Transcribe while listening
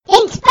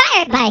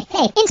Inspired by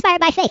faith. Inspired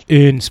by faith.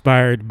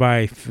 Inspired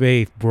by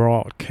Faith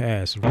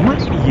broadcast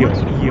radio.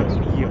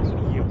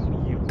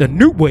 The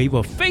new wave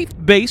of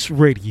faith-based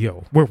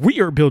radio, where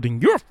we are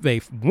building your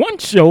faith one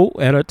show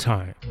at a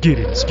time. Get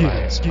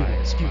inspired.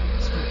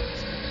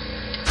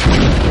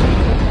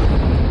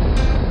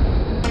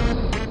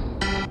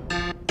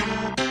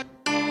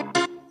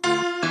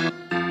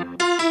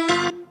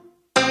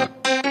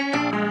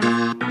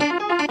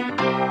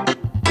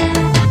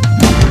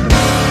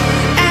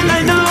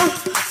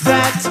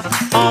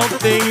 All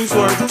things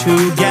work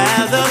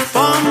together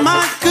for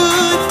my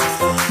good.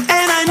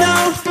 And I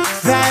know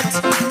that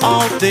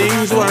all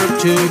things work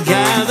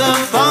together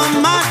for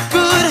my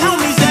good. Help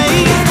me say,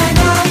 and I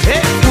know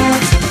that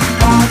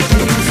all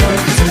things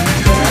work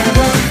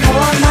together for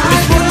my good.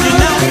 It's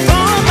working out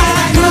for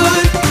my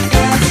good.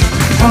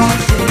 All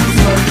things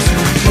work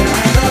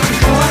together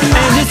for my good.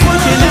 And it's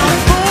working out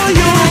for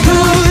your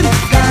good.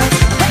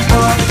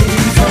 All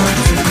things work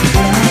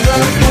together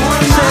for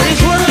my good. So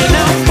it's working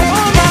out for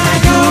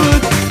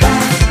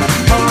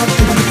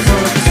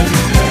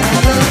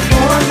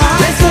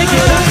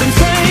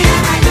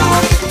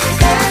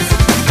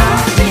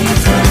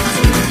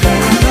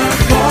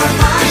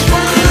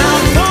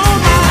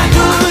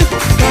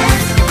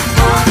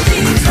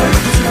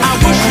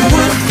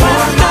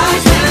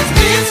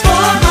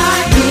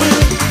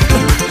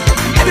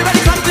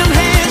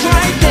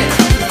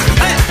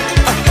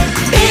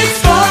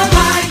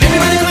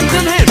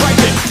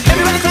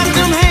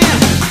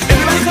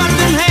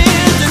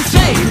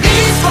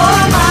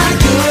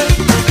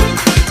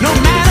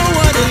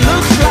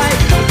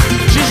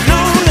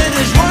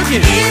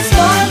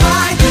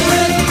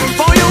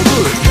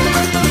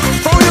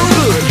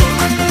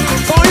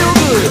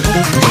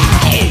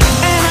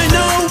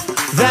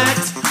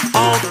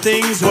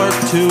things work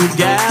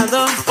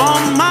together for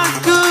my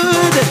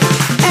good.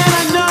 And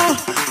I know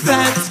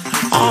that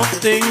all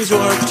things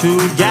work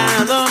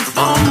together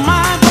for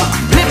my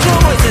good. Lift your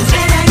voices.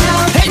 And I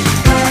know hey,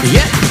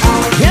 yeah,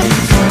 all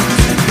things work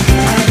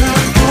together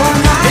for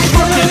my good. It's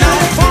working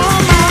out for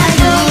my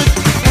good.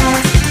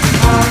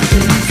 All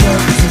things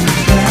work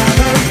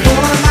together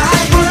for my good.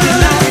 It's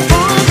working out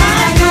for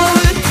my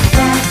good.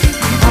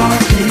 All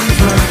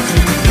things work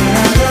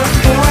together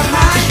for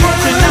my good. It's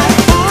working out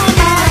for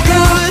my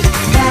good.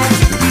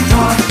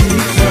 All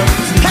things work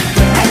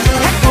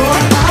together for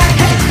my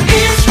good.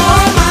 It's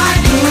for my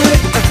good.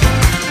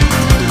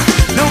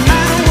 No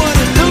matter what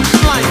it looks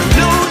like,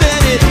 know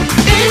that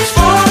it's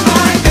for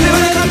my good.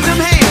 Everybody clap them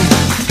hands.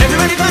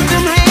 Everybody clap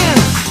them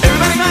hands.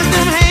 Everybody clap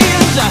them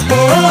hands.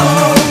 Oh,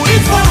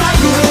 it's for my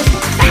good.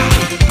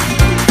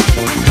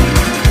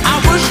 I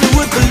wish you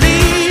would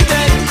believe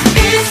that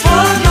it's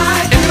for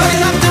my good. Everybody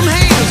clap them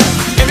hands.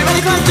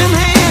 Everybody clap them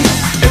hands.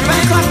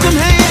 Everybody clap them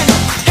hands.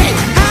 Hey,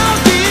 how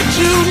did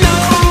you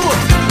know?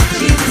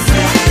 Jesus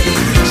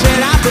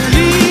said I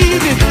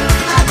believe it.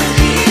 I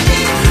believe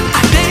it.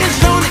 I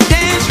danced on it,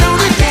 danced on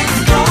it.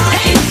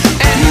 Hey,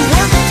 and he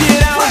worked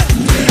it out.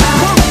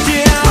 Worked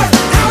it out.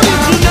 How did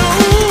you know?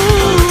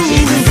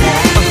 Jesus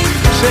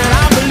said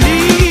I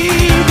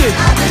believe it.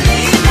 I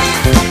believe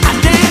it. I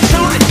danced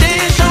on it,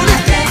 danced on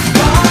it.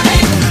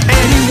 Hey,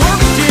 and he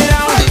worked it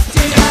out.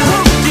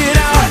 Worked it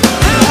out.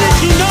 How did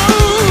you know?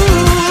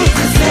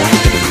 Jesus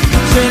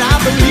said I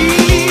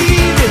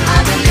believe it.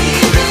 I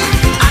believe it.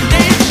 I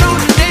danced on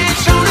it,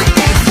 danced on it.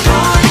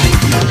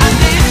 I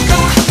danced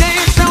on it,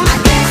 danced on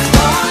it.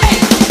 Hey,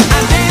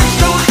 I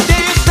danced on it,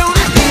 danced on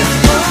it.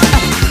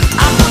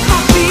 I put my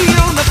feet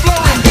on the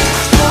floor.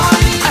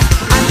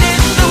 I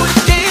danced on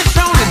it, danced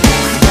on it.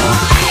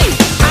 Hey,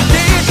 I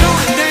danced on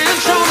it,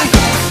 danced on it.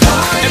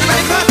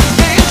 Everybody clap,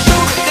 dance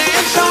on it,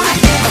 dance on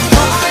it.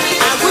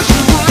 I wish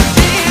you would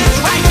dance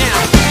right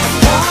now.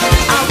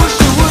 I wish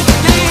you would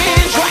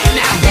dance right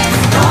now.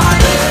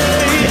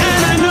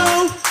 And I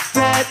know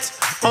that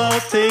all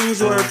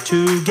things work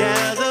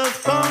together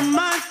for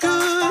my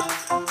good.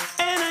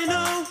 And I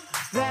know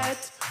that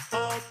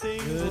all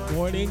things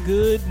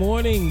Good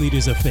morning,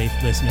 leaders of faith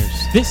listeners.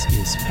 This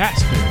is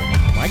Pastor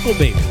Michael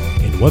Bailey,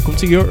 and welcome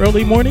to your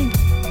early morning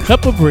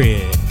cup of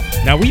bread.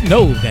 Now, we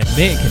know that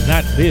man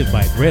cannot live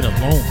by bread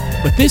alone,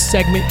 but this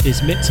segment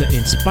is meant to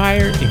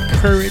inspire,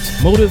 encourage,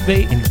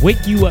 motivate, and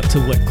wake you up to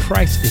what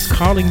Christ is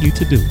calling you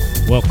to do.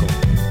 Welcome.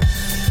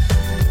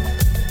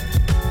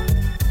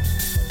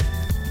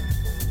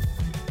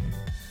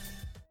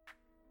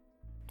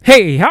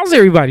 Hey, how's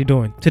everybody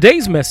doing?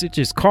 Today's message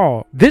is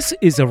called, This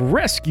is a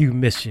Rescue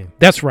Mission.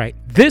 That's right,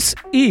 this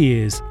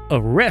is a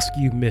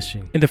rescue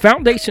mission. And the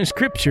foundation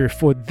scripture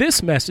for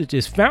this message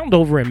is found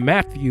over in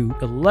Matthew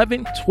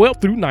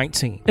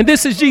 11:12-19. And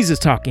this is Jesus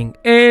talking,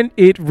 and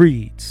it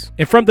reads,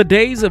 And from the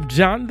days of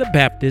John the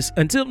Baptist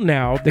until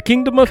now, the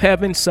kingdom of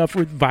heaven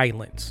suffered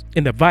violence,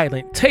 and the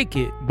violent take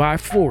it by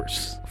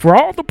force. For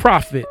all the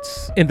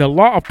prophets and the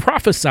law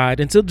prophesied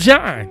until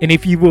John. And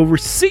if you will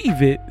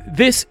receive it,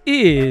 this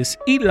is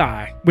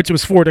Eli, which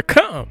was for to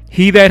come.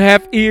 He that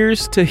hath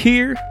ears to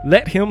hear,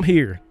 let him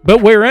hear.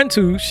 But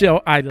whereunto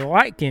shall I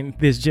liken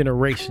this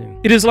generation?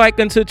 It is like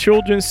unto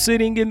children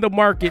sitting in the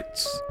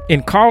markets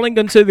and calling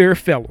unto their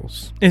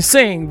fellows, and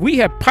saying, We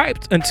have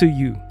piped unto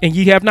you, and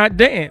ye have not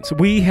danced.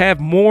 We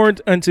have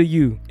mourned unto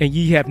you, and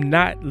ye have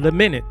not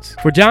lamented.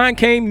 For John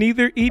came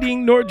neither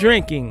eating nor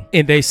drinking,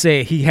 and they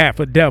say, He hath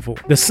a devil.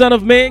 The Son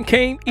of Man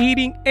came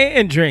eating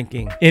and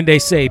drinking, and they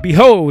say,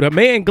 Behold, a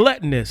man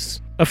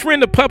gluttonous, a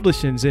friend of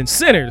publicans and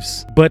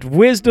sinners, but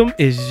wisdom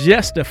is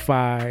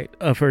justified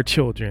of her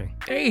children.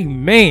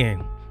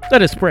 Amen.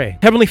 Let us pray.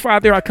 Heavenly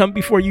Father, I come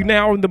before you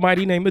now in the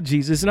mighty name of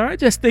Jesus, and I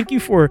just thank you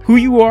for who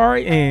you are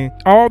and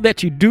all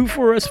that you do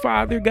for us,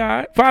 Father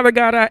God. Father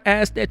God, I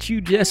ask that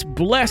you just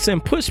bless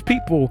and push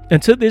people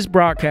into this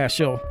broadcast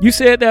show. You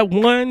said that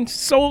one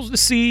sows the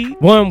seed,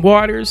 one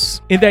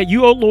waters, and that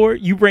you, oh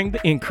Lord, you bring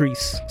the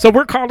increase. So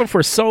we're calling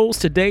for souls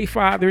today,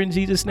 Father, in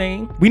Jesus'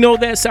 name. We know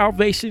that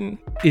salvation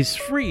is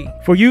free.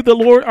 For you, the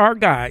Lord our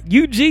God,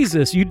 you,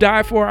 Jesus, you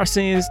died for our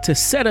sins to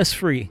set us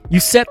free. You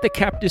set the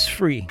captives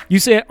free. You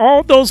said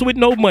all those with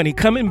no money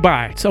come and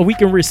buy so we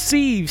can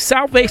receive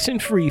salvation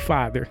free,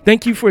 Father.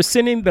 Thank you for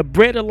sending the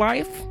bread of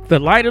life, the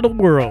light of the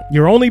world,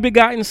 your only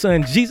begotten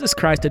Son, Jesus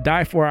Christ, to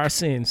die for our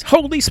sins.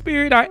 Holy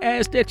Spirit, I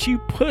ask that you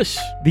push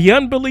the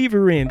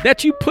unbeliever in,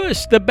 that you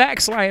push the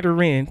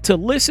backslider in to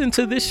listen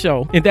to this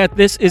show, and that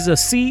this is a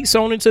seed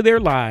sown into their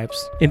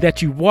lives, and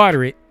that you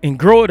water it and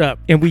grow it up,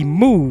 and we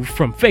move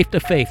from faith to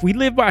faith. We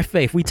live by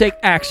faith. We take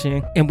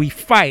action, and we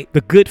fight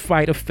the good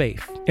fight of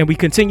faith, and we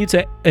continue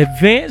to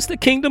advance the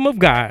kingdom of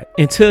God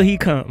until he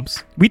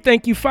comes. We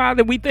thank you,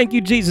 Father. We thank you,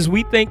 Jesus.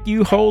 We thank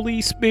you,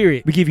 Holy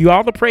Spirit. We give you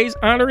all the praise,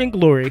 honor, and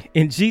glory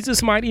in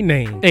Jesus' mighty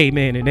name.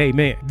 Amen and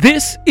amen.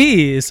 This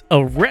is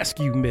a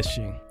rescue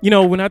mission. You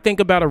know, when I think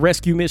about a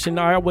rescue mission,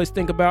 I always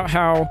think about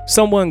how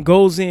someone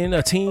goes in,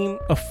 a team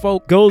of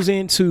folk goes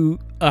into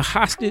a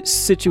hostage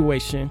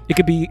situation. It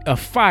could be a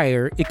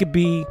fire. It could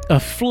be a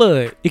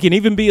flood. It can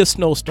even be a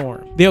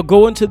snowstorm. They'll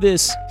go into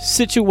this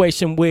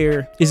situation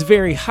where it's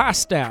very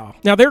hostile.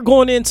 Now they're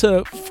going in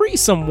to free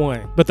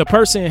someone, but the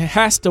person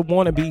has to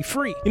want to be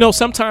free. You know,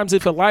 sometimes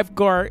if a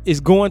lifeguard is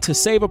going to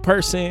save a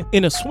person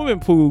in a swimming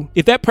pool,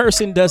 if that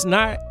person does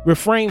not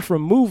refrain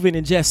from moving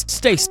and just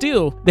stay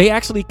still, they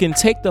actually can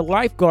take the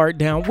lifeguard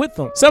down with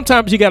them.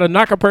 Sometimes you got to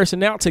knock a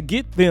person out to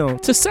get them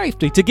to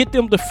safety, to get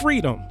them to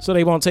freedom so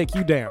they won't take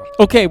you down.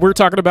 Okay, we're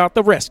talking about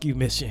the rescue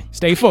mission.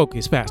 Stay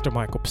focused, Pastor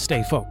Michael.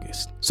 Stay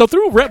focused. So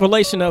through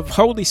revelation of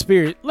Holy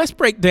Spirit, let's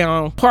break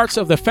down parts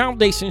of the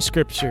foundation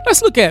scripture.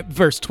 Let's look at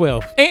verse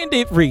 12. And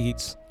it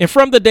reads, And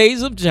from the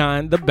days of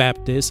John the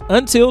Baptist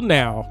until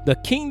now, the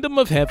kingdom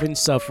of heaven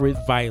suffereth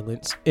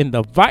violence, and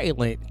the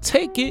violent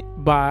take it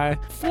by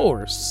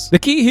force. The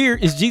key here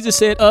is Jesus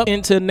said up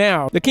until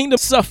now. The kingdom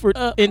suffered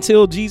up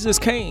until Jesus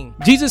came.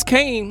 Jesus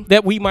came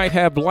that we might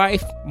have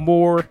life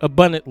more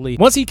abundantly.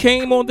 Once he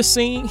came on the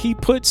scene, he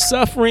put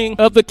suffering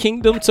of the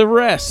kingdom to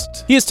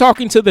rest. He is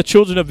talking to the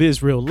children of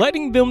Israel,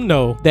 letting them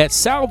know that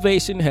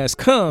salvation has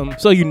come,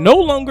 so you no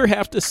longer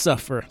have to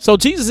suffer. So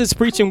Jesus is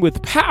preaching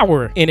with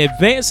power and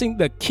advancing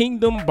the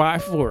kingdom by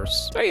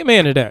force.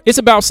 Amen to that. It's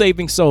about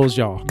saving souls,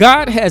 y'all.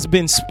 God has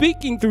been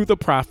speaking through the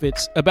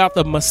prophets about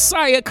the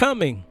Messiah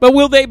coming, but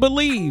will they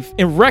believe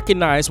and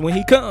recognize when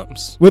he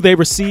comes? Will they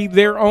receive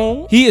their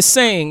own? He is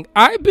saying,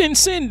 I've been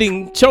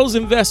sending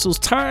chosen vessels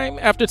time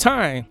after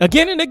time,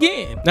 again and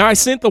again. Now I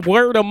sent the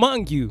word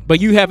among you, but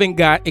you haven't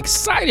got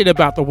excited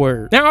about the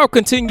word. Now I'll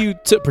continue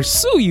to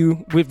pursue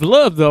you with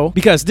love, though,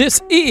 because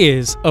this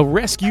is a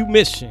rescue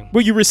mission.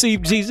 Will you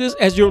receive Jesus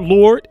as your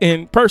Lord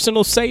and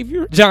personal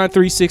Savior? John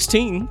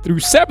 3:16 through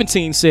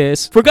 17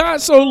 says, For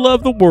God so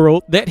loved the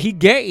world that he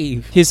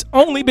gave his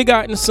only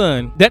begotten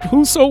Son, that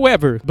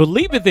whosoever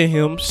believeth in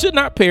him should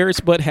not perish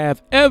but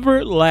have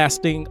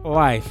everlasting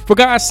life. For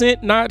God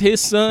sent not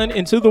his Son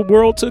into the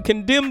world to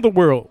condemn the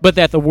world, but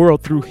that the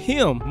world through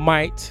him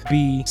might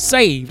be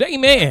saved.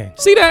 Amen.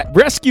 See that?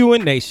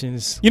 Rescuing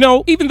nations. You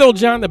know, even though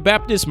John the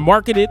Baptist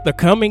marketed the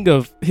coming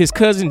of his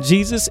cousin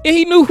Jesus, and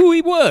he knew who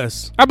he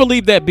was, I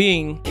believe that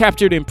being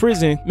captured in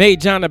prison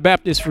made John the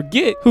Baptist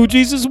forget who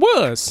Jesus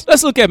was.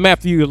 Let's look at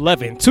Matthew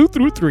 11:2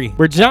 through 3,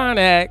 where John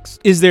asks,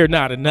 Is there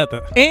not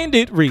another? And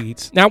it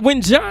reads, Now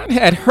when John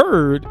had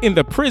heard in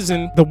the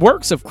prison the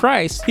works of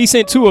Christ, he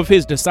sent two of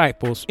his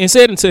disciples and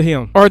said unto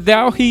him, Art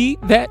thou he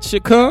that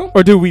should come,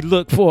 or do we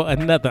look for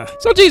another?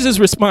 So Jesus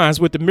responds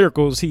with the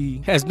miracles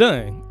he has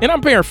done. And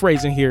I'm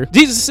paraphrasing here.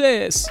 Jesus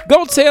says,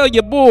 Go tell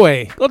your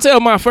boy, go tell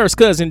my first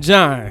cousin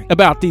John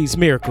about these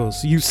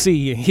miracles you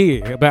see and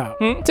hear about.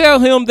 Tell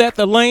him that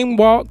the lame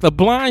walk, the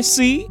blind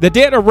see, the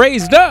dead are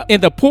raised up,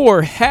 and the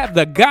poor have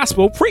the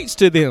gospel preached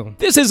to them.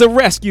 This is a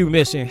rescue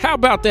mission. How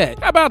about that?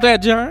 How about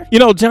that, John? You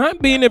know, John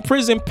being in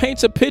prison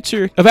paints a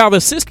picture of how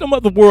the system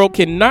of the world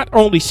can not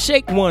only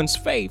shake one's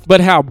faith,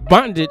 but how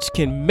bondage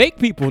can make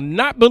people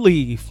not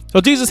believe.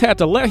 So Jesus had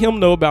to let him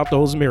know about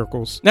those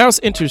miracles. Now it's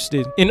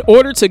interesting. In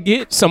order to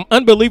get some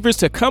unbelievers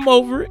to come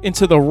over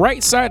into the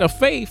right side of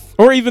faith,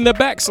 or even the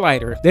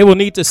backslider, they will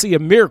need to to see a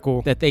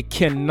miracle that they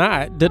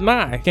cannot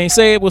deny. Can't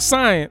say it was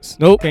science.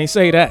 Nope, can't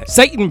say that.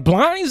 Satan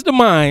blinds the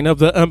mind of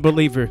the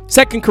unbeliever.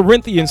 2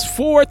 Corinthians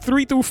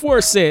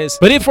 4:3-4 says,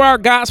 "But if our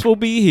gospel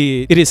be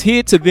hid, it is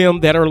hid to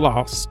them that are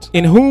lost,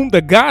 in whom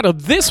the God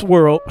of this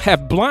world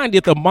hath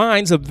blinded the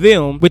minds of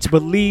them which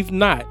believe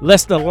not,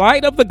 lest the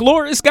light of the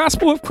glorious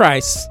gospel of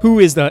Christ, who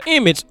is the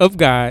image of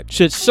God,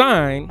 should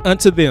shine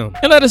unto them."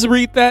 And let us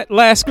read that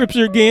last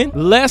scripture again.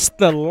 "Lest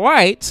the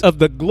light of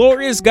the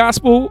glorious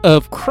gospel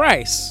of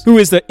Christ, who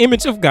is the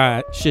image of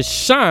God, should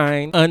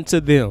shine unto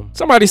them."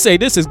 Somebody say,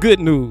 this is good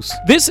news.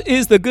 This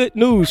is the good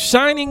news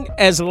shining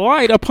as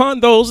light upon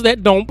those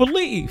that don't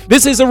believe.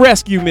 This is a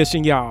rescue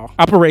mission, y'all.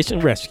 Operation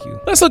Rescue.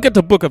 Let's look at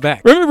the book of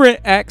Acts. Remember in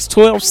Acts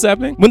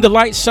 12:7, when the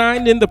light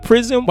shined in the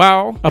prison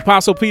while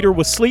Apostle Peter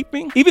was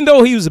sleeping? Even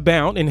though he was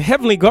bound and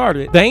heavily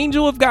guarded, the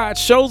angel of God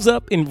shows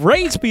up and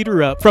raised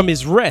Peter up from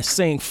his rest,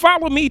 saying,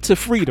 "Follow me to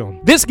freedom."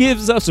 This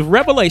gives us a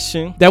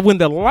revelation that when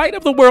the light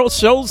of the world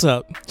shows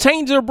up,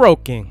 chains are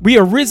broken, we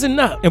are risen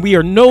up, and we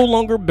are no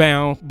longer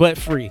bound but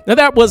free. Now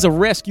that was a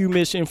rescue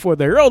mission for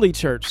the early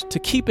church, to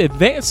keep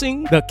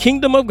advancing the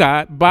kingdom of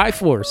God by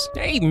force.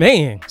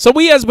 Amen. So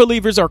we as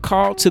believers are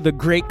called to the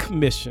Great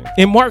Commission.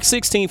 In Mark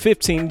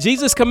 16:15,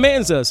 Jesus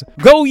commands us,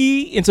 "Go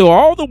ye into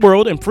all the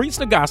world and preach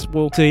the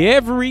gospel to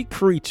every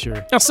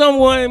creature." Now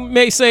someone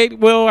may say,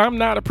 "Well, I'm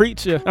not a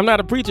preacher. I'm not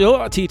a preacher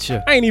or a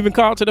teacher. I ain't even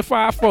called to the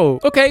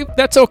fivefold." Okay,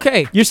 that's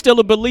okay. You're still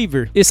a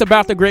believer. It's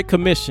about the Great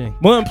Commission.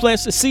 One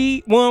plants the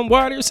seed, one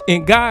waters,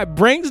 and God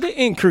brings the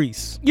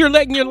increase. You're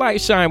letting your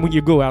light shine when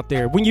you go out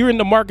there. When you're in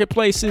the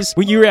marketplaces,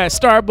 when you're at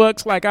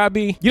Starbucks like I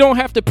be, you don't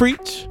have to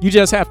preach. You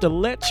just have to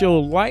let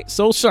your light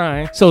so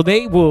shine so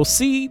they will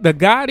see the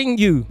God in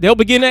you. They'll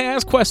begin to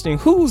ask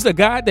questions. Who's the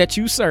God that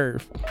you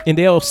serve? And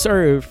they'll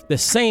serve the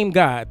same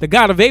God, the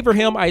God of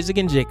Abraham, Isaac,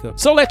 and Jacob.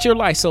 So let your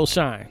light so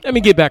shine. Let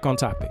me get back on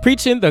topic.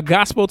 Preaching the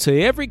gospel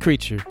to every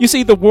creature. You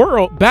see, the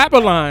world,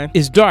 Babylon,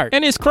 is dark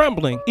and it's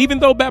crumbling. Even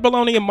though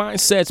Babylonian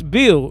mindsets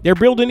build, they're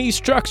building these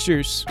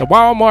structures. The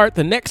Walmart,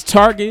 the next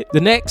Target,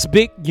 the next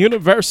big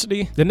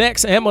university, the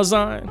next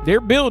Amazon.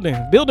 They're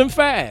building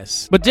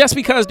fast. But just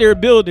because they're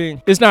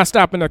building, it's not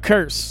stopping the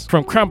curse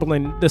from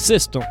crumbling the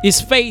system.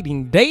 It's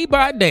fading day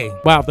by day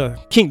while the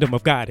kingdom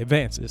of God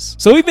advances.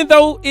 So even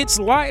though it's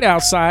light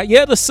outside,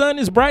 yeah, the sun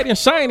is bright and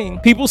shining,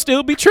 people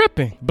still be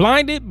tripping,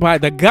 blinded by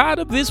the God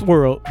of this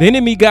world. The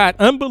enemy got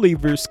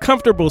unbelievers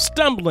comfortable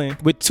stumbling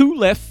with two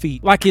left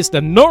feet like it's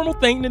the normal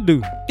thing to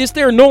do. It's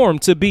their norm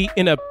to be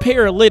in a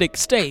paralytic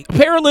state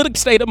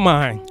of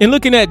mind. And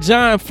looking at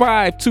John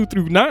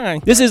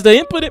 5:2-9, this is the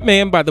impotent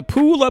man by the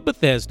pool of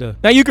Bethesda.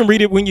 Now you can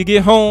read it when you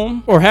get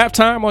home or have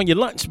time on your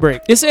lunch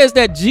break. It says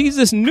that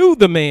Jesus knew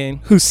the man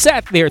who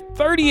sat there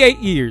 38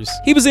 years.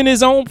 He was in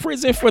his own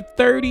prison for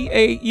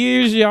 38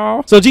 years,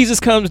 y'all. So Jesus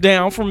comes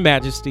down from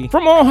majesty,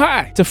 from on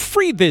high, to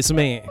free this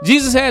man.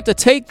 Jesus had to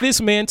take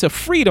this man to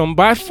freedom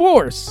by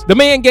force. The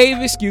man gave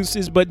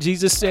excuses, but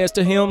Jesus says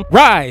to him,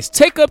 "Rise,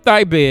 take up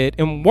thy bed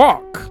and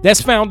walk."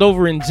 That's found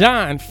over in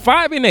John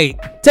 5:8.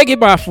 Take it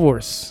by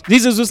force.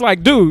 Jesus was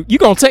like, dude, you're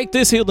going to take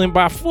this healing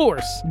by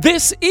force.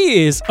 This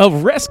is a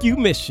rescue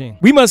mission.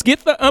 We must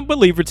get the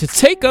unbeliever to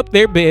take up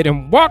their bed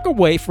and walk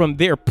away from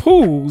their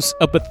pools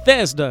of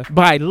Bethesda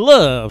by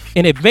love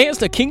and advance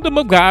the kingdom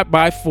of God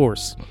by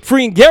force,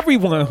 freeing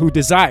everyone who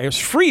desires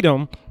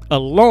freedom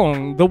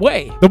along the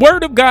way. The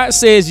word of God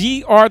says,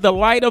 "Ye are the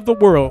light of the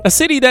world. A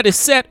city that is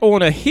set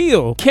on a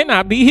hill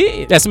cannot be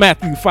hid." That's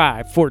Matthew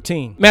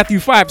 5:14. Matthew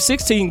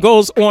 5:16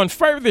 goes on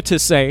further to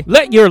say,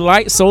 "Let your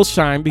light so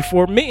shine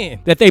before men,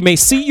 that they may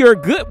see your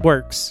good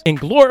works and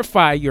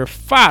glorify your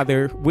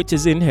Father which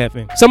is in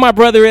heaven." So my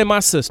brother and my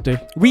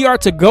sister, we are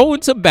to go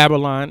into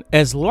Babylon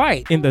as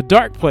light in the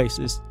dark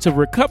places to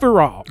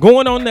recover all.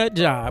 Going on that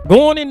job,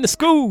 going in the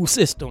school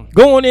system,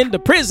 going in the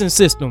prison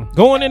system,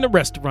 going in the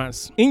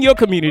restaurants, in your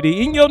community,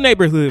 in your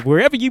neighborhood,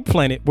 wherever you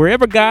planted,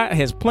 wherever God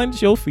has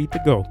planted your feet to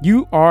go.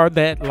 You are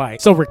that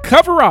light. So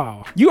recover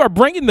all. You are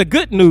bringing the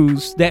good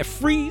news that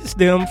frees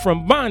them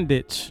from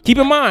bondage. Keep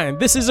in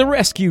mind, this is a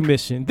rescue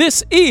mission.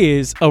 This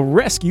is a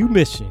rescue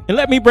mission. And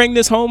let me bring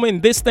this home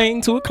and this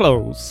thing to a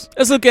close.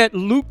 Let's look at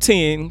Luke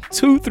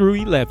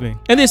 10:2-11.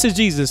 And this is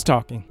Jesus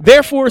talking.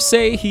 "Therefore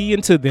say he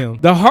unto them,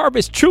 the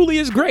harvest truly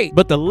is great,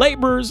 but the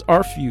laborers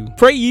are few.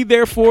 Pray ye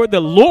therefore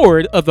the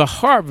Lord of the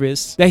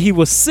harvest that he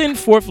will send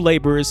forth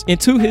laborers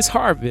into his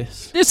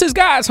harvest." This is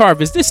God's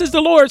harvest. This is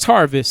the Lord's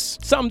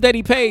harvest. Something that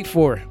he paid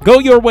for. "Go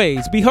your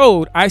ways.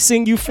 Behold, I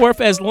send you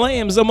forth as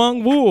lambs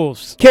among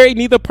wolves. Carry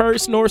neither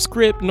purse nor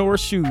scrip nor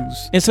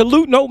shoes. And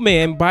salute no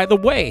man by the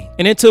way.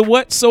 And into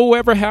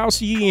whatsoever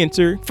house ye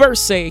enter,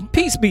 first say,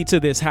 Peace be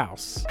to this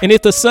house. And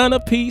if the Son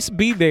of Peace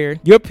be there,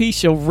 your peace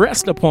shall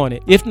rest upon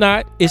it. If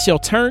not, it shall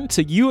turn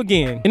to you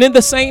again. And in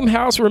the same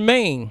house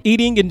remain,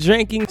 eating and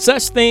drinking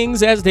such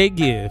things as they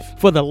give.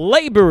 For the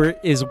laborer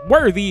is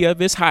worthy of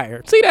his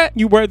hire." See that?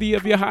 You worthy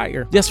of your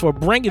hire, just for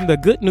bringing the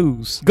good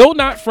news. Go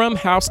not from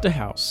house to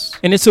house,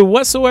 and into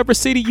whatsoever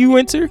city you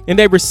enter, and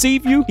they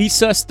receive you, eat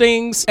such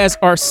things as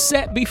are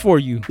set before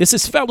you. This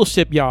is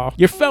fellowship, y'all.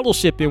 You're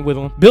fellowshipping with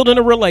them, building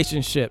a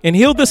relationship, and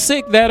heal the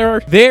sick that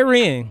are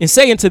therein, and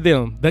say unto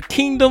them, the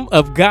kingdom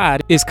of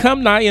God is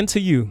come nigh unto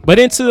you. But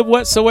into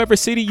whatsoever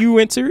city you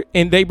enter,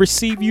 and they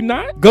receive you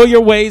not, go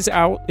your ways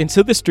out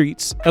into the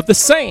streets of the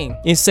same,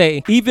 and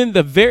say, even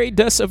the very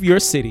dust of your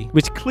city,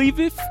 which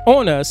cleaveth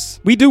on us,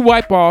 we do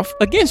wipe off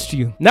against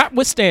you.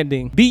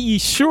 Notwithstanding, be ye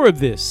sure of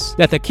this,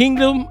 that the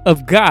kingdom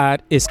of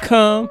God is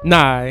come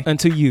nigh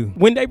unto you.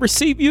 When they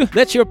receive you,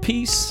 let your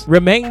peace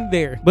remain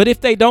there. But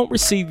if they don't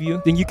receive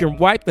you, then you can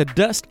wipe the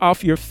dust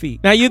off your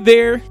feet. Now you're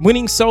there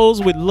winning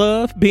souls with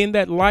love, being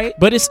that light,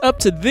 but it's up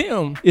to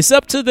them. It's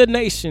up to the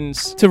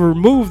nations to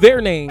remove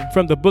their name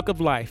from the book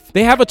of life.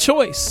 They have a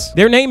choice.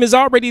 Their name is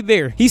already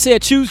there. He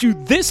said, choose you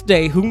this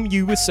day whom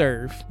you would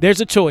serve.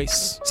 There's a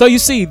choice. So you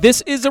see,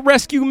 this is a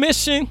rescue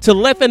mission to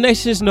let the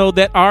nations know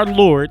that our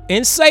Lord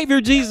and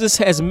Savior Jesus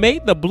has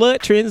made the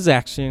blood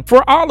transaction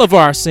for all of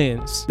our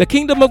sins. The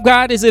kingdom of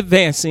God is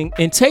advancing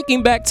and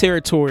taking back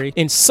territory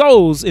and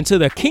souls into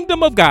the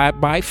kingdom of God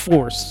by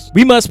force.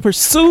 We must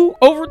pursue,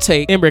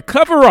 overtake, and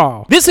recover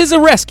all. This is a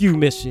rescue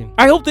mission.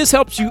 I hope this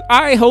helps you.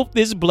 I hope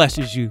this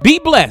blesses you. Be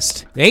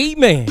blessed.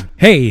 Amen.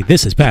 Hey,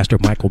 this is Pastor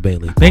Michael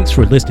Bailey. Thanks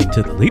for listening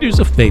to the Leaders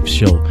of Faith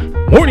Show,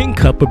 Morning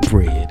Cup of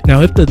Bread.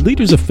 Now, if the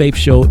Leaders of Faith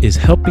Show is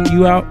helping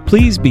you out,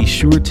 please be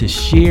sure to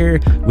share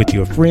with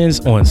your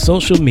friends on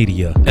social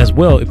media. As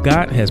well, if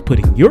God has put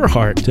in your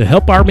heart to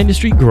help our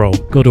ministry grow,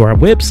 go to our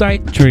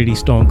website,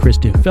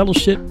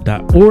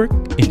 TrinityStoneChristianFellowship.org,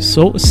 and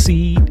sow a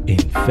seed in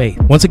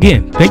faith. Once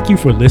again, thank you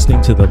for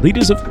listening to the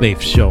Leaders of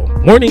Faith Show,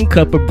 Morning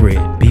Cup of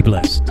Bread. Be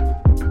blessed.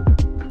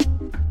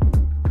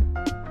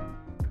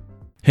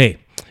 Hey,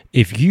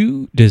 if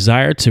you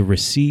desire to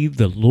receive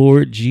the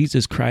Lord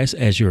Jesus Christ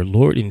as your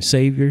Lord and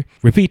Savior,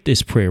 repeat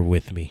this prayer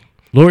with me.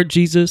 Lord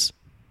Jesus,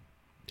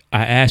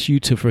 I ask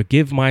you to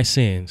forgive my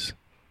sins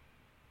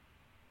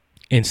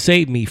and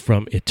save me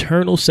from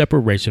eternal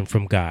separation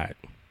from God.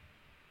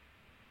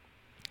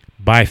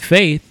 By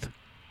faith,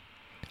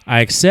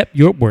 I accept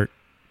your work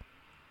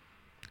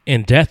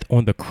and death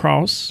on the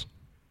cross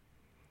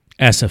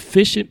as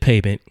sufficient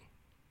payment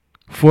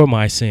for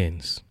my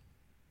sins.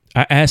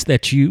 I ask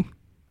that you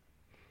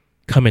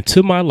come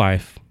into my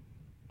life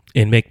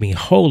and make me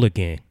whole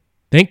again.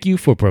 Thank you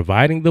for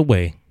providing the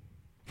way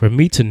for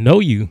me to know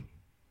you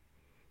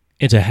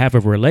and to have a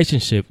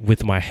relationship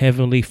with my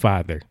Heavenly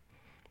Father.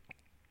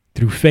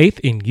 Through faith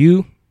in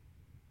you,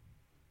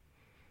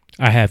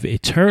 I have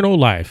eternal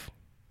life.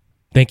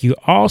 Thank you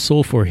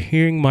also for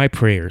hearing my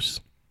prayers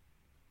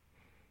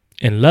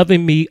and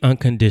loving me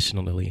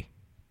unconditionally.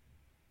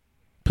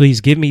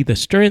 Please give me the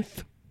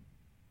strength,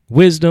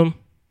 wisdom,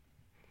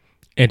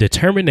 and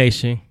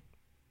determination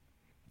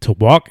to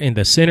walk in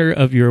the center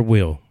of your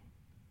will.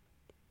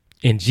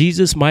 In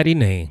Jesus' mighty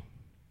name,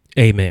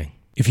 amen.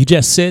 If you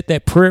just said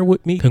that prayer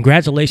with me,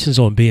 congratulations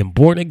on being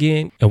born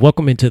again and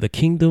welcome into the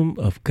kingdom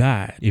of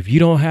God. If you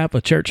don't have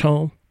a church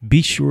home,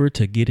 be sure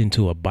to get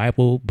into a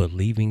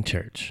Bible-believing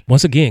church.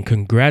 Once again,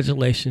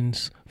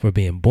 congratulations for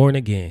being born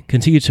again.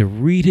 Continue to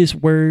read his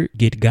word,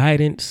 get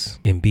guidance,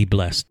 and be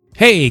blessed.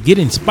 Hey, get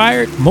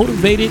inspired,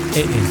 motivated,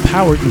 and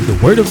empowered through the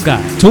Word of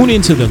God. Tune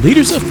into the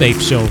Leaders of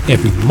Faith Show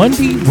every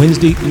Monday,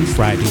 Wednesday, and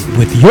Friday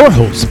with your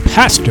host,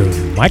 Pastor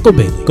Michael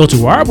Bailey. Go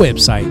to our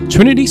website,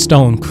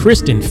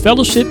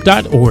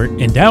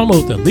 TrinityStoneChristianFellowship.org, and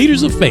download the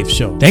Leaders of Faith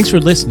Show. Thanks for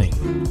listening.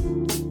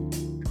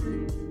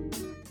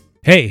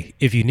 Hey,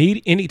 if you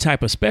need any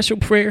type of special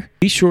prayer,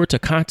 be sure to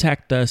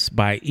contact us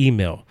by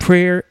email,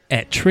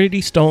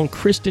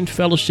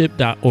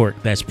 prayer@TrinityStoneChristianFellowship.org.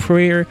 That's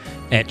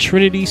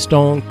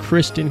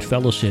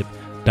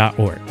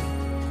prayer@TrinityStoneChristianFellowship.org.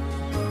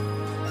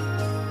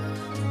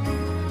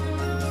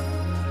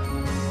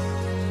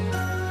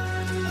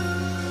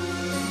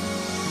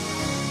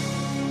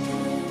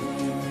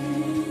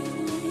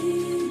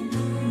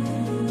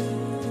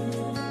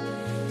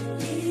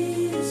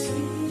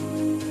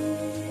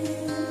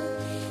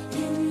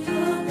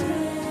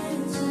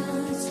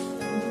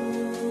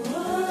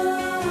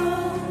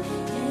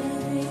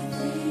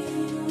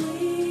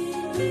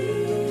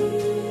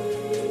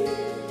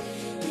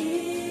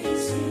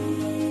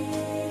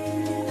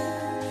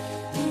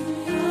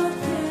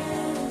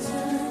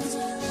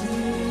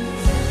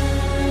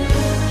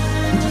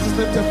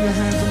 Lift up your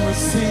hands and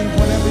receive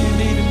whatever you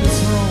need in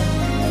this room.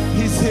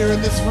 He's here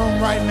in this room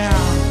right now.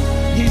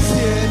 He's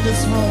here in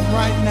this room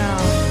right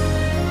now.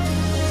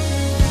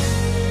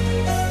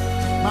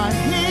 My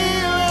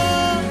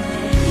healer,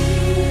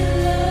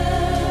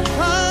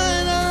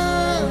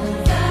 provider,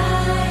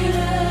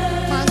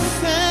 my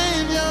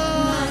Savior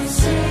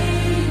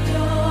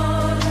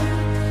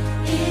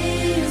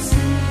is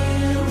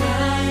here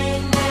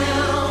right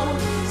now.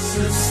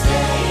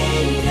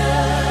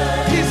 Sustainer,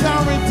 He's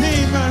our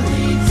Redeemer.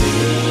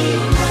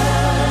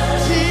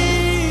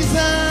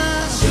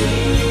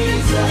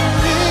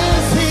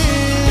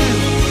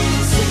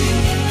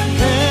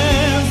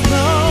 There's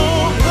no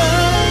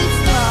place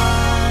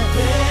like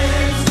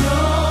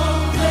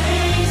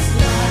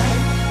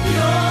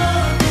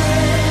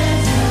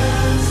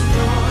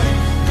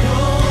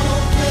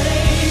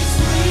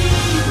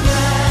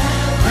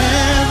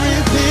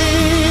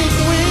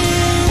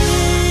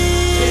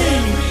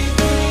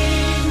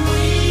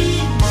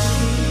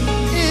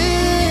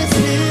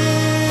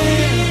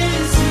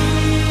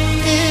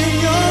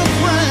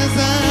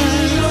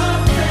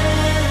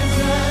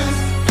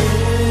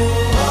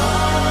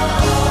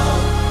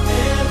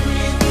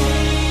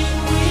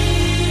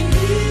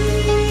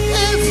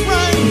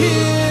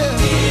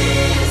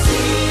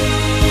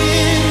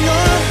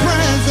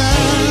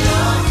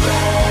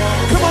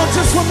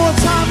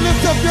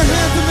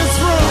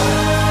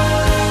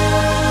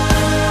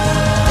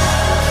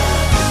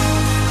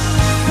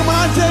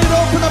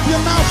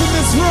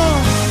this room.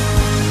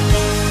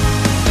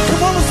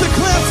 Come on, let's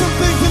declare some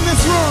things in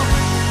this room.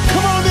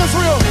 Come on,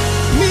 Israel.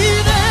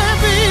 Meet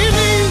every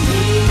need.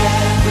 Meet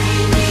every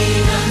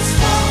need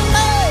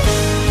unspoken.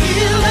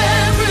 Heal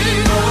every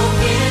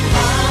broken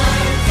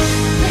heart.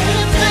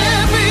 Lift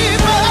every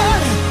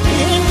burden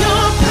in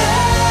your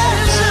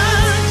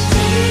presence.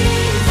 Jesus.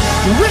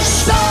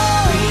 Restore.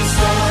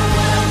 Restore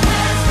what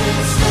has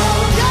been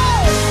stolen.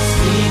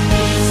 Speak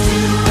peace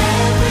to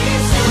every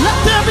soul. Let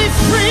there be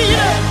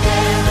freedom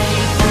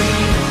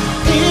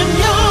in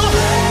your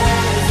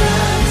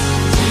presence.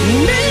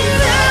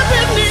 meet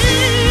every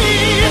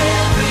need.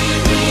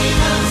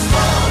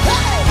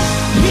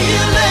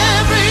 Heal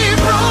every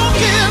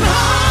broken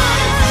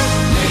heart.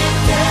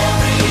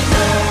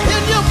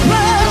 In your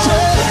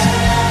presence,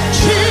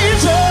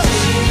 Jesus.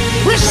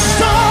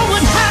 Restore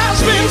what has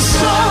been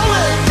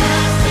stolen.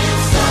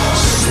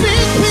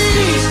 Speak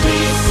peace.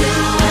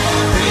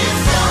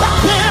 Let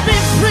there be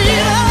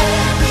freedom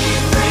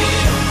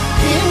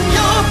in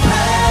your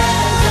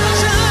presence.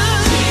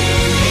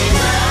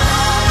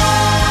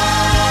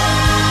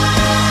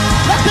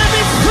 Let there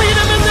be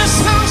freedom in this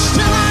house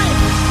tonight.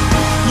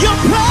 Your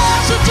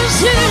presence is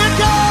here,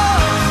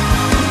 God.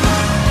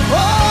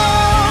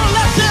 Oh,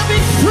 let there be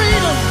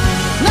freedom.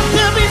 Let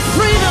there be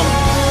freedom.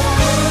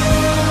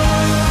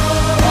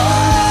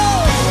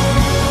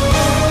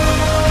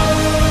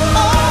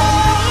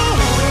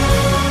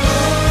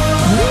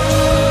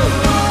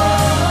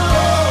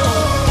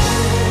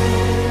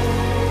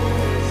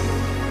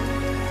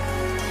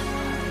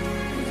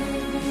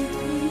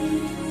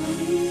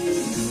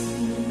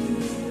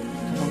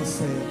 Come on, let's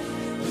say it.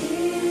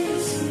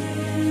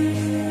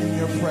 In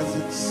your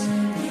presence.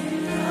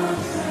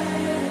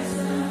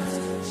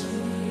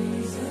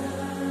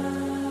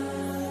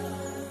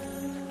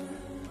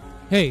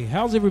 Hey,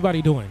 how's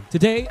everybody doing?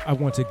 Today, I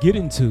want to get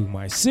into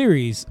my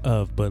series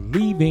of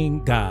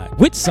Believing God.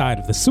 Which side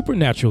of the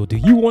supernatural do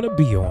you want to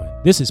be on?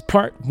 This is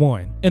part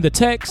 1. In the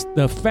text,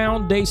 the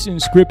foundation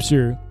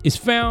scripture is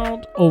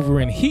found over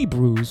in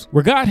Hebrews,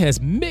 where God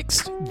has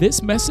mixed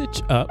this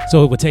message up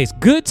so it would taste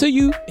good to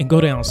you and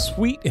go down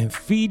sweet and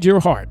feed your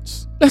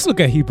hearts. Let's look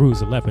at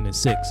Hebrews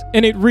 11:6.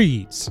 And it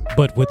reads,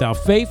 "But without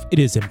faith it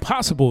is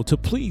impossible to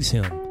please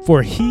him.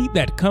 For he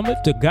that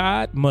cometh to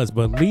God must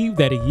believe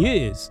that he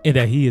is, and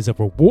that he is a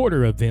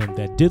rewarder of them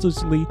that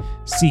diligently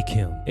seek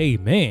him."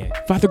 Amen.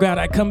 Father God,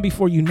 I come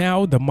before you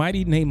now in the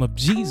mighty name of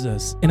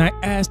Jesus, and I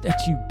ask that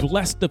you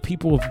bless the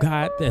people of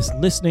God that's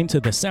listening to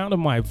the sound of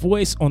my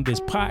voice on this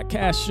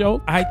podcast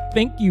show. I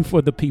thank you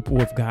for the people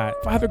of God.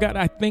 Father God,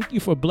 I thank you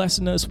for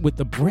blessing us with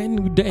a brand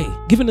new day,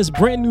 giving us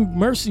brand new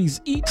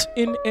mercies each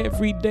and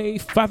every day.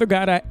 Father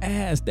God, I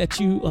ask that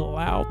you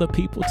allow the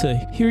people to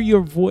hear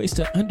your voice,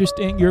 to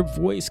understand your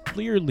voice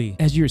clearly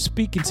as you're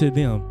speaking to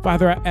them.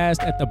 Father, I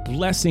ask that the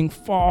blessing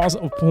falls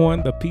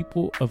upon the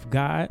people of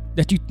God,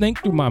 that you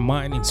think through my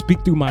mind and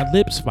speak through my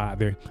lips,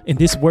 Father. And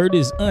this word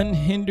is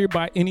unhindered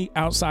by any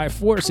outside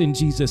force in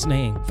Jesus'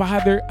 name.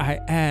 Father, I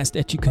ask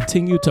that you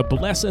continue to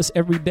bless us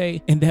every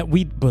day and that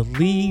we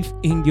believe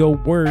in your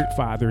word,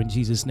 Father, in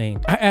Jesus'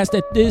 name. I ask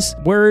that this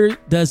word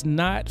does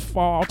not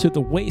fall to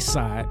the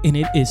wayside and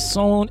it is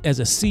sown as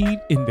a seed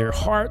in their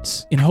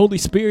hearts. And Holy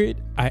Spirit,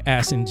 I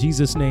ask in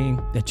Jesus'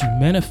 name that you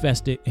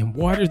manifest it and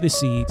water the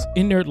seeds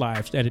in their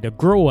lives, that it'll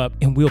grow up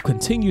and we'll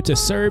continue to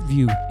serve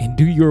you and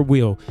do your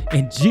will.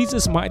 In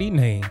Jesus' mighty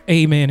name,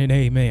 amen and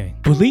amen.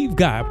 Believe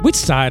God. Which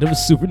side of the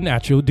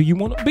supernatural do you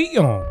want to be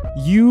on?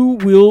 You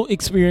will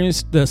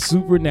experience the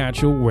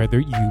supernatural whether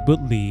you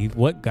believe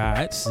what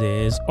God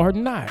says or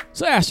not.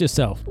 So ask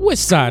yourself, which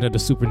side of the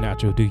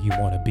supernatural do you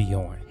want to be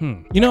on?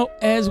 You know,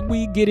 as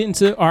we get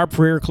into our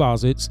prayer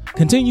closets,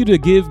 continue to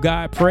give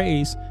God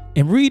praise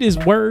and read his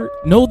word.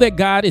 Know that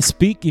God is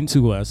speaking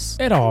to us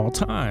at all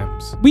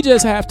times. We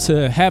just have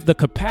to have the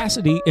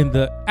capacity and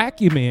the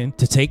acumen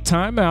to take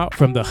time out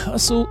from the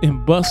hustle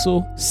and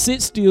bustle,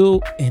 sit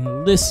still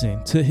and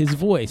listen to his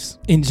voice.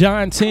 In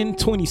John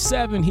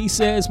 10:27, he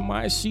says,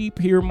 "My sheep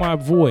hear my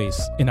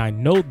voice, and I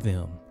know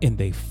them, and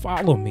they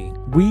follow me."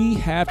 We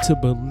have to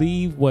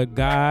believe what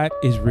God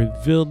is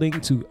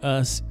revealing to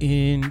us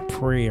in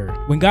prayer.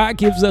 When God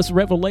gives us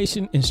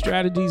revelation and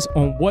strategies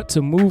on what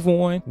to move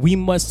on, we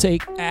must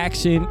take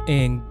action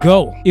and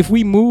go. If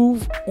we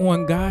move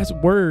on God's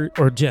word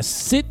or just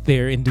sit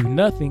there and do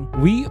nothing,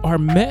 we are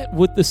met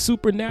with the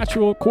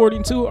supernatural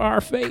according to our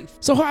faith.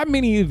 So how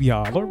many of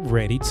y'all are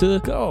ready to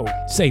go?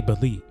 Say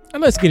believe.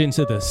 And let's get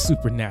into the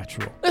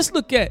supernatural. Let's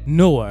look at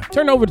Noah.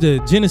 Turn over to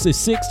Genesis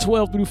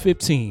 6:12 through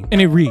 15.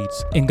 And it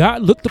reads, "And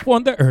God looked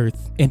upon the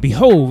earth, and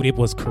behold, it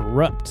was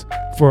corrupt,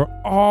 for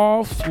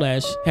all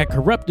flesh had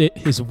corrupted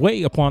his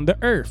way upon the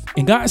earth.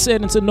 And God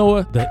said unto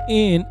Noah, the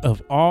end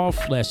of all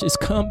flesh is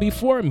come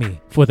before me,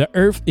 for the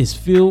earth is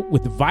filled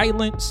with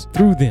violence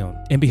through them.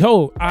 And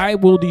behold, I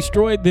will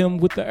destroy them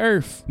with the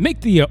earth.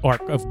 Make thee an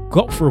ark of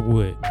gopher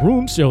wood.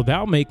 Room shall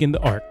thou make in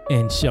the ark,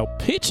 and shall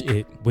pitch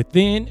it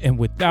within and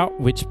without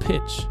which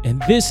pitch.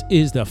 And this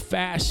is the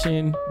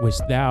fashion which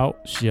thou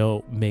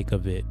shalt make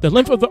of it. The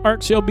length of the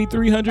ark shall be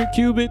 300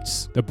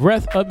 cubits, the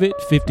breadth of it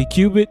 50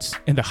 cubits,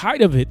 and the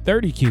height of it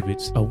 30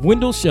 cubits. A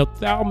window shalt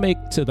thou make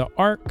to the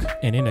ark,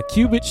 and in a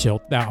cubit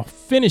shalt thou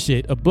finish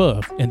it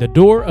above. And the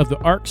door of the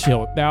ark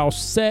shalt thou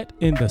set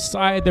in the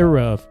side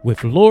thereof,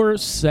 with lower,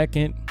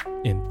 second,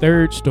 and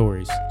third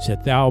stories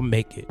shalt thou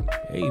make it.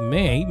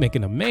 Amen. He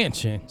making a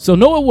mansion. So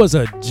Noah was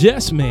a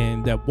just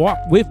man that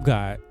walked with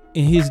God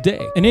in his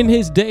day. And in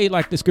his day,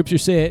 like the scripture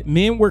said,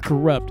 men were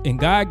corrupt, and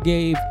God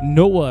gave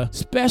Noah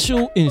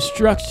special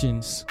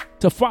instructions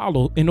to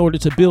follow in order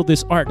to build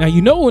this ark. Now,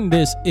 you know, in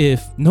this,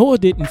 if Noah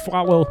didn't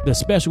follow the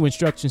special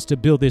instructions to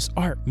build this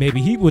ark, maybe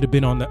he would have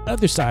been on the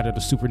other side of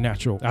the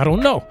supernatural. I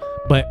don't know,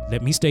 but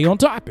let me stay on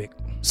topic.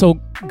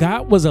 So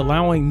God was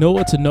allowing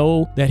Noah to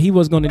know that he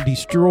was going to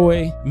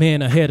destroy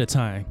man ahead of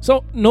time.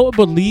 So Noah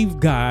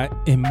believed God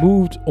and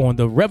moved on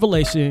the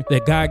revelation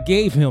that God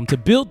gave him to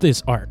build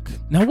this ark.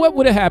 Now, what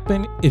would have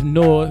happened if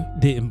Noah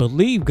didn't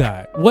believe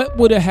God? What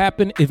would have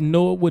happened if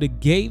Noah would have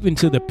gave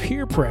into the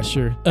peer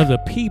pressure of the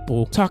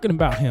people talking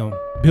about him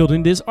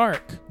building this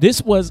ark?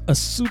 This was a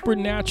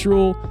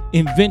supernatural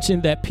invention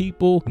that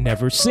people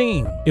never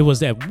seen. It was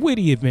that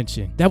witty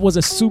invention. That was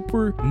a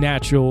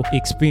supernatural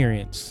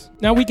experience.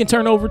 Now we can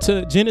turn over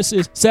to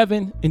Genesis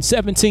 7 and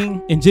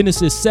 17 and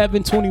Genesis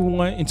 7,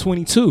 21 and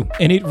 22.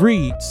 And it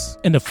reads,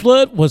 and the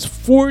flood was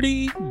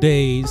 40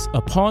 days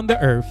upon the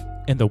earth,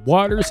 and the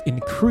waters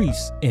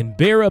increased and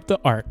bare up the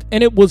ark,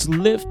 and it was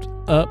lifted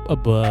up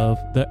above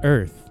the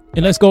earth.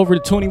 And let's go over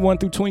to 21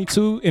 through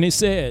 22, and it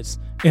says,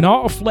 and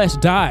all flesh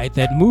died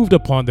that moved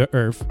upon the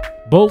earth,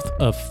 both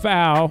of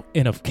fowl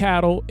and of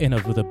cattle and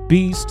of the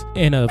beast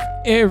and of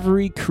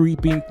every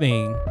creeping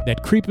thing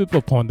that creepeth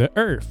upon the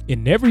earth,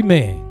 and every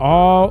man,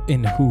 all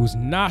in whose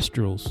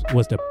nostrils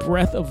was the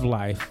breath of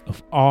life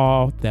of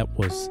all that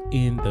was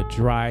in the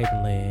dry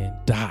land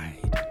died.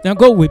 Now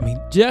go with me.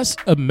 Just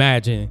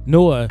imagine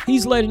Noah.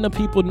 He's letting the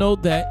people know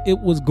that it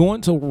was going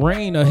to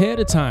rain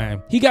ahead of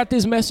time. He got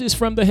this message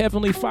from the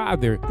Heavenly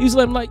Father. He's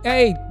letting like,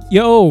 hey,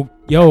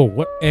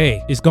 what?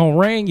 Hey, it's gonna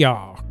rain,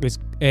 y'all.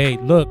 Hey,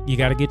 look, you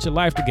got to get your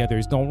life together.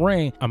 It's gonna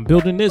rain. I'm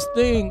building this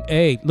thing.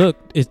 Hey, look,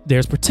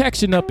 there's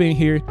protection up in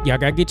here. Y'all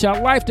got to get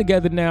y'all life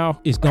together now.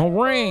 It's gonna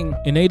rain.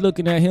 And they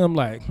looking at him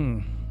like,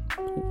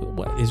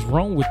 what is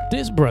wrong with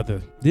this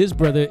brother? This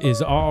brother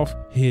is off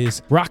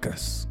his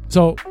rockers.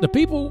 So the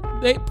people,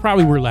 they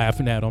probably were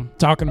laughing at him,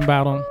 talking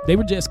about him. They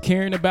were just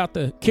caring about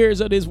the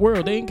cares of this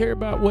world. They didn't care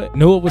about what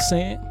Noah was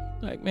saying.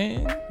 Like,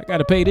 man, I got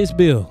to pay this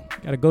bill.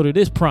 Got to go to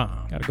this prom.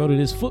 Got to go to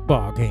this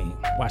football game.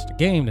 Watch the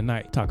game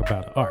tonight. Talk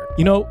about the art.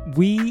 You know,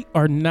 we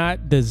are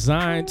not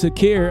designed to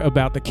care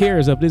about the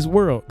cares of this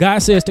world.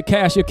 God says to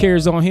cast your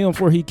cares on him,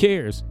 for he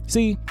cares.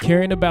 See,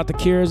 caring about the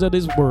cares of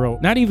this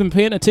world, not even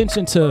paying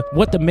attention to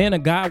what the man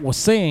of God was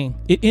saying,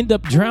 it ended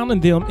up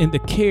drowning them in the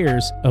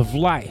cares of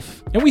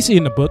life. And we see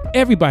in the book,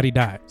 everybody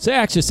died. So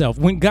ask yourself,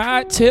 when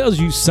God tells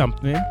you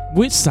something,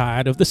 which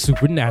side of the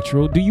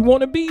supernatural do you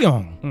want to be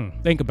on?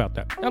 Think about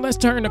that. Now let's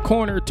turn the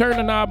corner, turn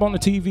the knob on the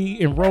TV,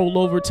 and roll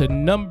over to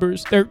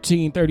Numbers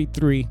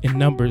 13:33 and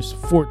Numbers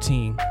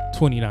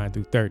 14:29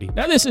 through 30.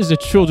 Now this is the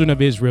children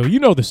of Israel. You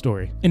know the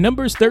story. In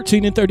Numbers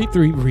 13 and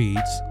 33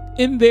 reads,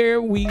 in there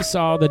we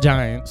saw the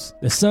giants,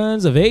 the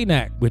sons of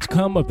Anak, which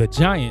come of the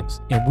giants,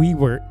 and we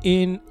were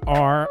in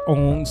our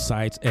own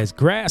sights as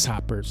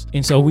grasshoppers.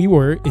 And so we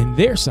were in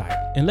their sight.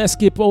 And let's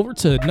skip over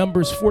to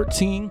Numbers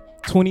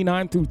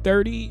 14:29 through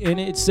 30, and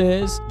it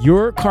says,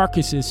 your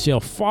carcasses shall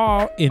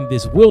fall in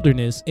this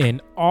wilderness,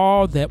 and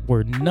all that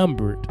were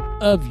numbered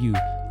of you,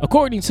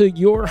 according to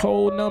your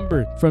whole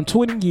number, from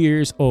 20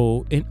 years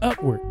old and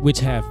upward, which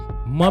have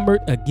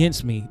murmured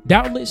against me.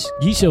 Doubtless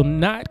ye shall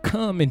not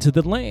come into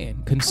the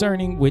land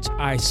concerning which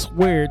I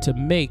swear to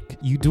make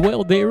you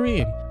dwell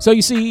therein. So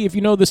you see, if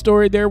you know the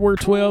story, there were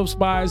 12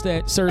 spies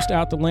that searched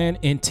out the land,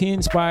 and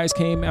 10 spies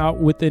came out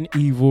with an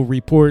evil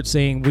report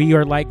saying, we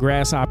are like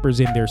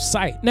grasshoppers in their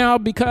sight. Now,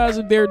 because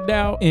of their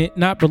doubt and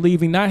not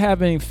believing, not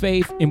having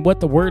faith in what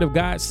the word of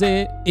God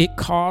said, it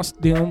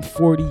cost them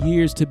 40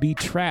 years to be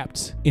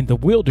trapped in the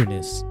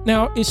wilderness.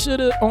 Now, it should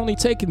have only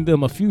taken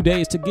them a few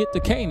days to get to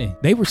Canaan.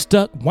 They were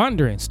stuck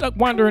wandering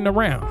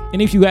around.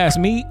 And if you ask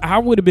me, I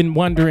would have been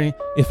wondering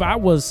if I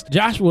was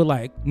Joshua,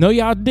 like, no,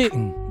 y'all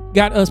didn't.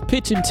 Got us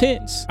pitching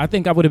tents. I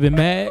think I would have been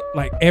mad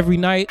like every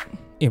night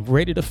and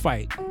ready to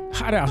fight.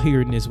 Hot out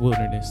here in this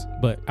wilderness,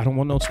 but I don't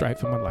want no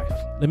strife in my life.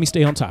 Let me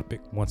stay on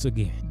topic once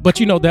again. But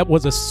you know, that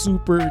was a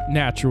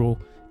supernatural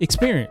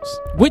experience.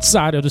 Which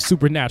side of the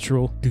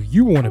supernatural do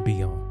you want to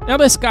be on? Now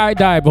let's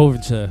skydive over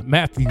to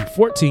Matthew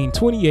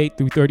 14:28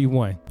 through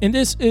 31. And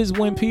this is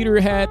when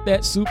Peter had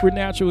that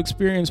supernatural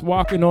experience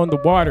walking on the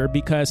water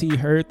because he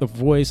heard the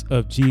voice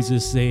of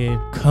Jesus saying,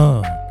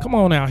 come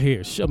on out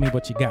here, show me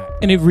what you got.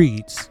 And it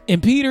reads,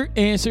 and Peter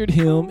answered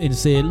him and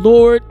said,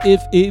 Lord,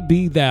 if it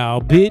be thou,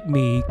 bid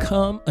me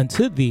come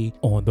unto thee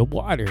on the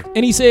water.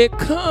 And he said,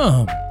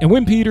 come. And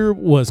when Peter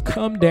was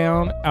come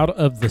down out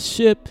of the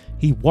ship,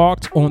 he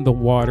walked on the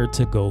water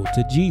to go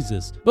to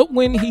Jesus. But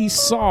when he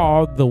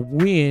saw the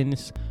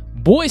winds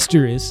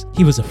boisterous,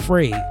 he was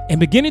afraid, and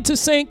beginning to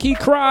sink, he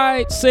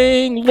cried,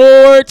 saying,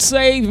 Lord,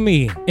 save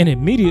me. And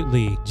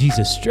immediately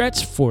Jesus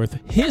stretched forth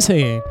his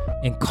hand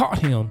and caught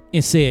him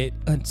and said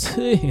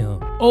unto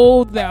him,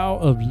 O thou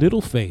of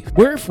little faith,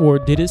 wherefore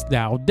didst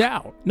thou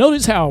doubt?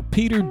 Notice how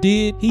Peter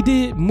did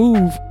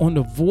move on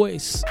the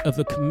voice of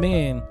the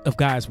command of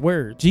God's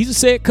word. Jesus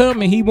said,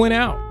 come, and he went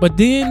out. But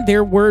then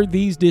there were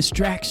these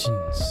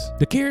distractions.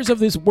 The cares of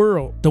this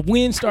world. The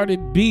wind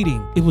started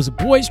beating. It was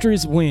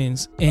boisterous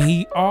winds, and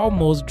he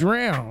almost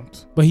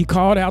drowned. But he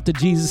called out to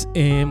Jesus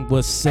and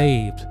was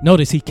saved.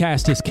 Notice he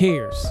cast his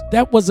cares.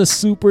 That was a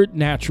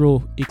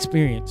supernatural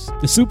experience.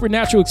 The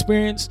supernatural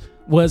experience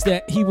was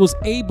that he was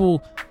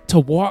able to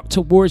walk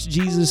towards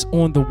Jesus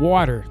on the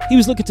water. He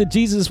was looking to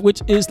Jesus,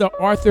 which is the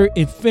author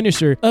and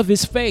finisher of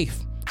his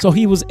faith. So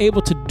he was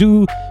able to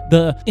do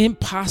the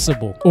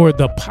impossible or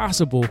the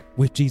possible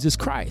with Jesus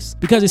Christ.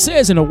 Because it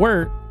says in the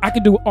word, I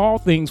can do all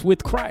things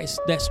with Christ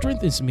that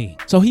strengthens me.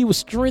 So he was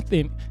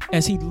strengthened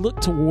as he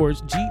looked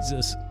towards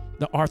Jesus,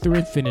 the author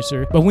and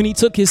finisher. But when he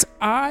took his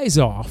eyes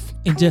off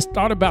and just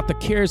thought about the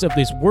cares of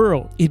this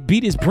world, it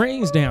beat his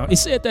brains down. It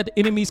said that the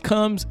enemies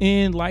comes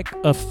in like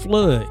a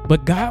flood,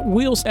 but God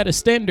will set a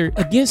standard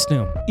against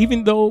them.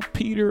 Even though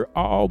Peter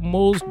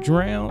almost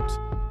drowned,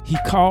 he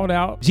called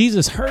out.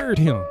 Jesus heard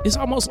him. It's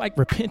almost like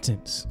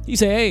repentance. He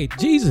said, hey,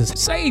 Jesus,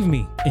 save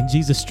me. And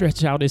Jesus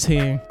stretched out his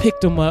hand,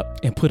 picked him up,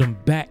 and put him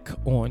back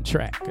on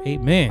track.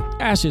 Amen.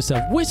 Ask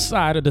yourself, which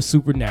side of the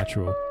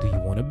supernatural do you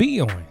want to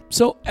be on?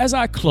 So as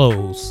I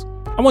close,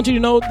 I want you to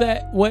know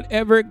that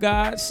whatever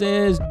God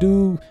says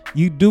do,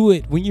 you do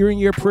it. When you're in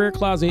your prayer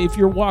closet, if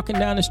you're walking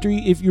down the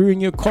street, if you're in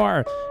your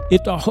car,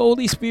 if the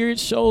Holy Spirit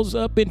shows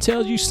up and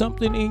tells you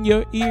something in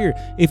your ear,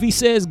 if he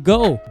says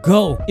go,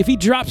 go. If he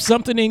drops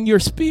something in your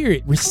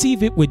spirit,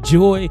 receive it with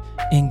joy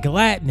and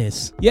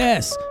gladness.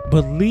 Yes,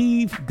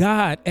 believe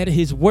God at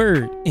his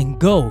word and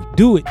go.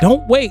 Do it.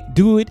 Don't wait.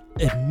 Do it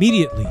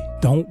immediately.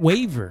 Don't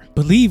waver.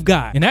 Believe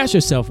God and ask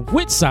yourself,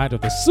 which side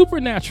of the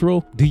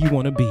supernatural do you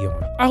want to be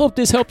on? I hope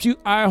this helps you.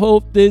 I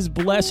hope this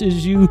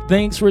blesses you.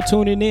 Thanks for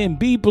tuning in.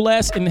 Be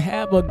blessed and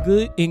have a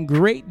good and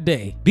great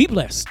day. Be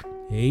blessed.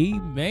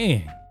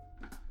 Amen.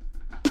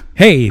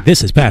 Hey,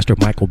 this is Pastor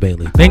Michael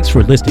Bailey. Thanks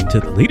for listening to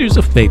the Leaders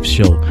of Faith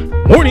Show,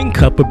 Morning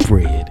Cup of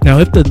Bread. Now,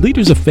 if the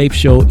Leaders of Faith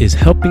Show is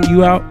helping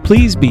you out,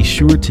 please be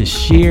sure to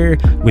share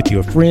with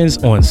your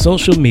friends on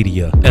social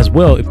media. As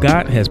well, if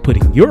God has put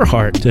in your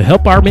heart to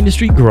help our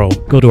ministry grow,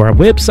 go to our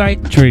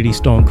website,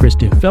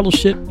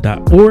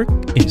 TrinityStoneChristianFellowship.org,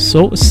 and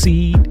sow a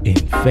seed in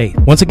faith.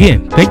 Once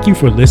again, thank you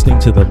for listening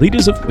to the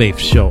Leaders of Faith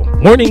Show,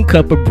 Morning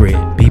Cup of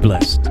Bread. Be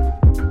blessed.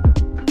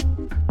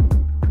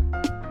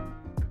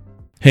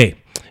 Hey,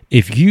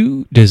 if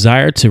you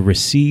desire to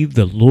receive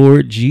the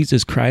Lord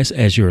Jesus Christ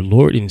as your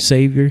Lord and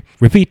Savior,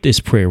 repeat this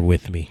prayer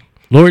with me.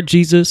 Lord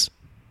Jesus,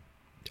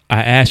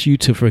 I ask you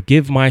to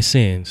forgive my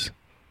sins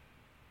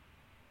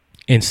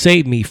and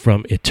save me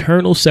from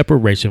eternal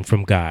separation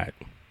from God.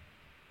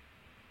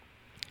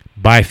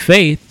 By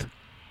faith,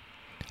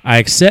 I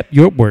accept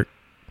your work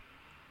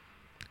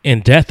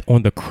and death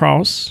on the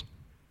cross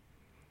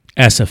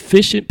as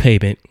sufficient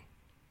payment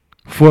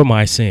for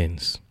my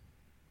sins.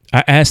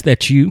 I ask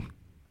that you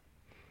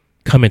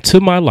come into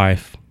my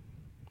life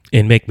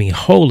and make me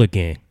whole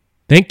again.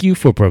 Thank you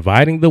for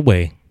providing the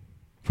way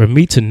for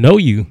me to know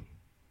you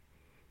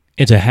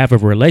and to have a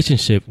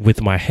relationship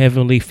with my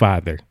Heavenly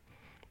Father.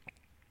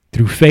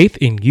 Through faith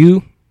in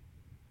you,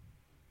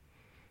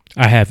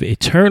 I have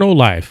eternal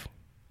life.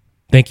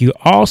 Thank you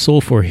also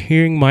for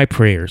hearing my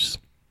prayers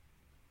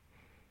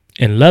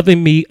and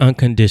loving me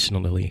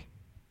unconditionally.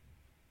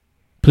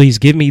 Please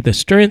give me the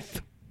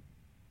strength,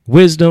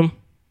 wisdom,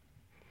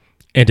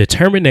 and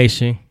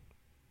determination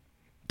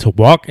to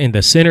walk in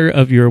the center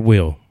of your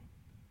will.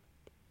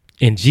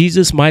 In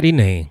Jesus' mighty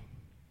name,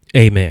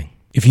 amen.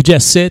 If you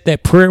just said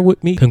that prayer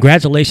with me,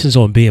 congratulations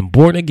on being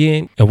born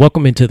again and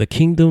welcome into the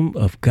kingdom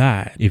of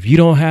God. If you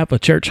don't have a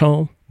church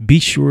home, be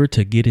sure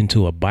to get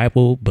into a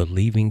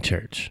Bible-believing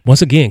church.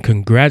 Once again,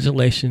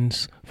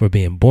 congratulations for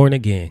being born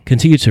again.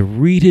 Continue to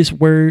read his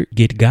word,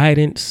 get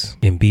guidance,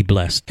 and be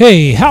blessed.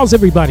 Hey, how's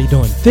everybody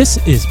doing? This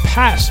is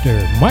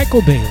Pastor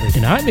Michael Bailey,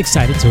 and I'm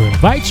excited to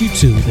invite you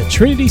to the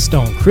Trinity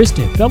Stone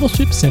Christian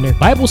Fellowship Center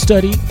Bible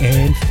Study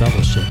and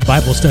Fellowship.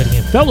 Bible Study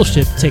and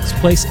Fellowship takes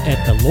place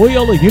at the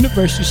Loyola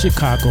University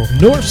Chicago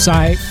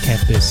Northside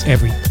campus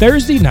every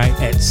Thursday night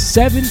at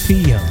 7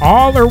 p.m.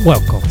 All are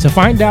welcome. To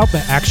find out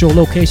the actual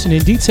location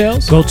and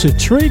details, go to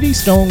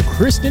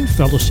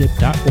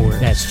TrinityStoneChristianFellowship.org.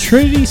 That's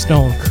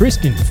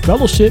TrinityStoneChristianFellowship.org.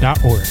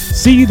 christianfellowship.org.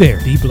 See you there.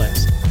 Be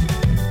blessed.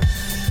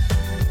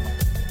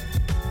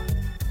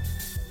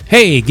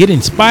 Hey, get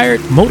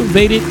inspired,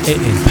 motivated,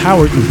 and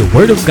empowered through the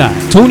Word of God.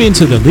 Tune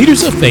into the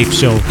Leaders of Faith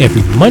show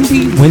every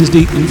Monday,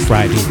 Wednesday, and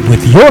Friday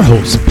with your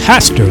host,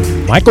 Pastor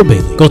Michael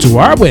Bailey. Go to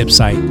our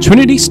website,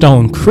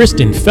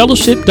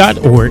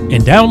 TrinityStoneChristianFellowship.org,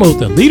 and download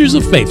the Leaders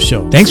of Faith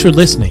show. Thanks for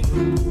listening.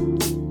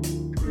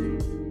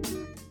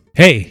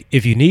 Hey,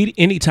 if you need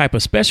any type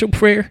of special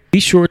prayer, be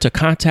sure to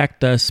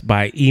contact us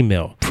by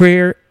email,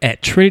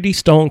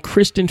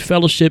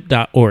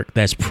 prayer@TrinityStoneChristianFellowship.org.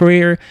 That's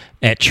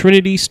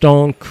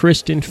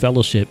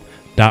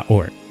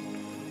prayer@TrinityStoneChristianFellowship.org.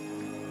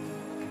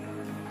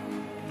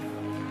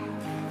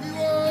 We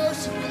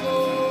worship you,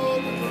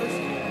 Lord.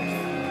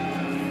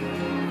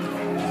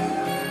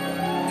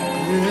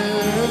 We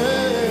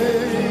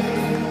worship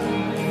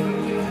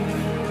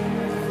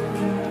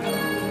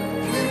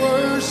you. We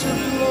worship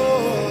you, Lord.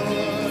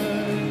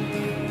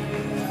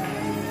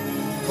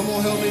 Come on,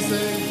 help me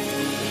sing.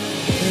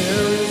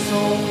 There is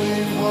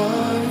only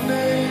one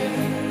name.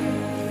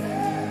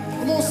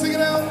 Come on, sing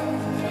it out.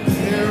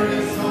 There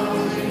is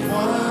only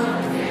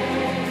one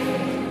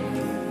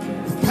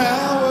name. With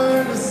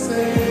power to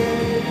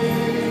save.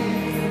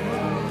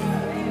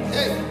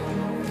 Hey.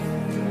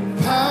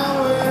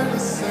 Power to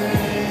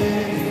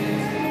save.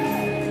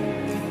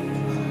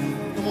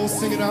 Come on,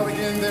 sing it out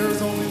again. There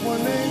is only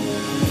one name.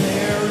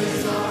 There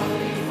is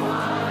only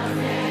one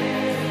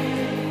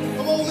name.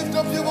 Come on, lift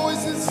up your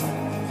voices.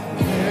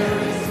 There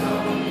is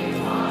only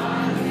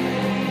one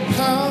name.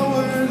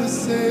 Power to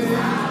save.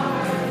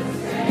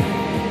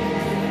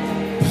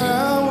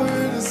 Power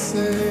to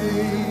save.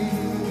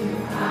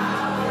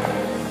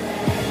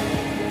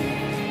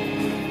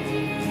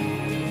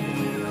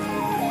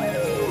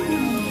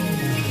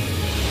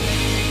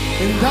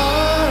 And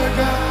our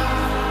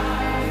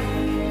God,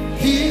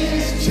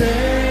 He's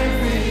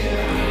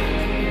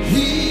champion.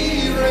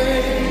 He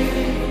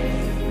reigns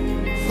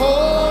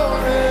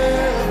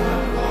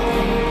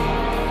forevermore.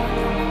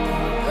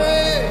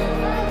 Hey,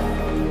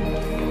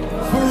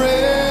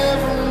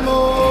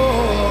 forevermore.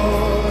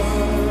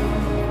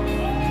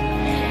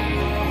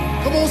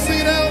 Come on, sing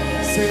it out.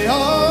 Say,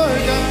 our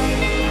God,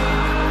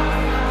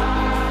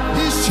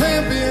 He's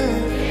champion.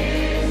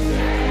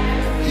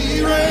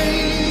 He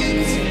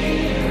reigns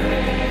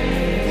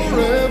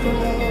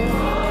forevermore.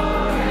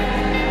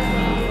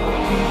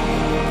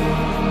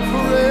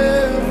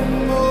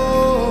 Forevermore.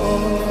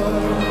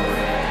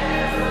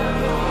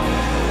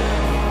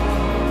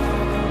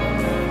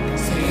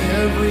 Say,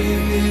 every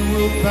knee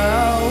will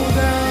bow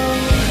down,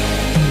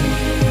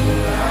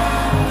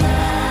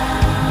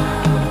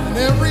 and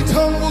every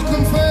tongue will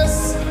confess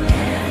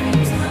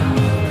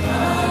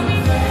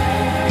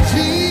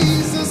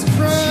Jesus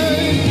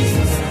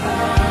Christ,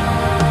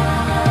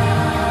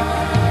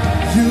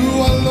 you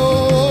are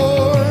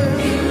Lord.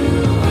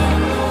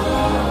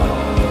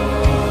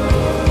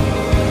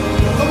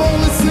 Come on,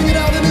 let's sing it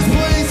out in this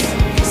place.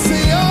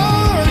 Say,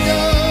 our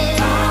God,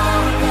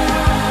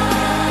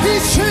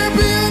 He's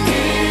champion.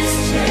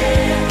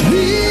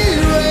 He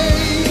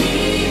reigns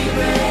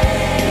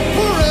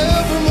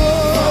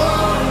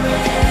forevermore.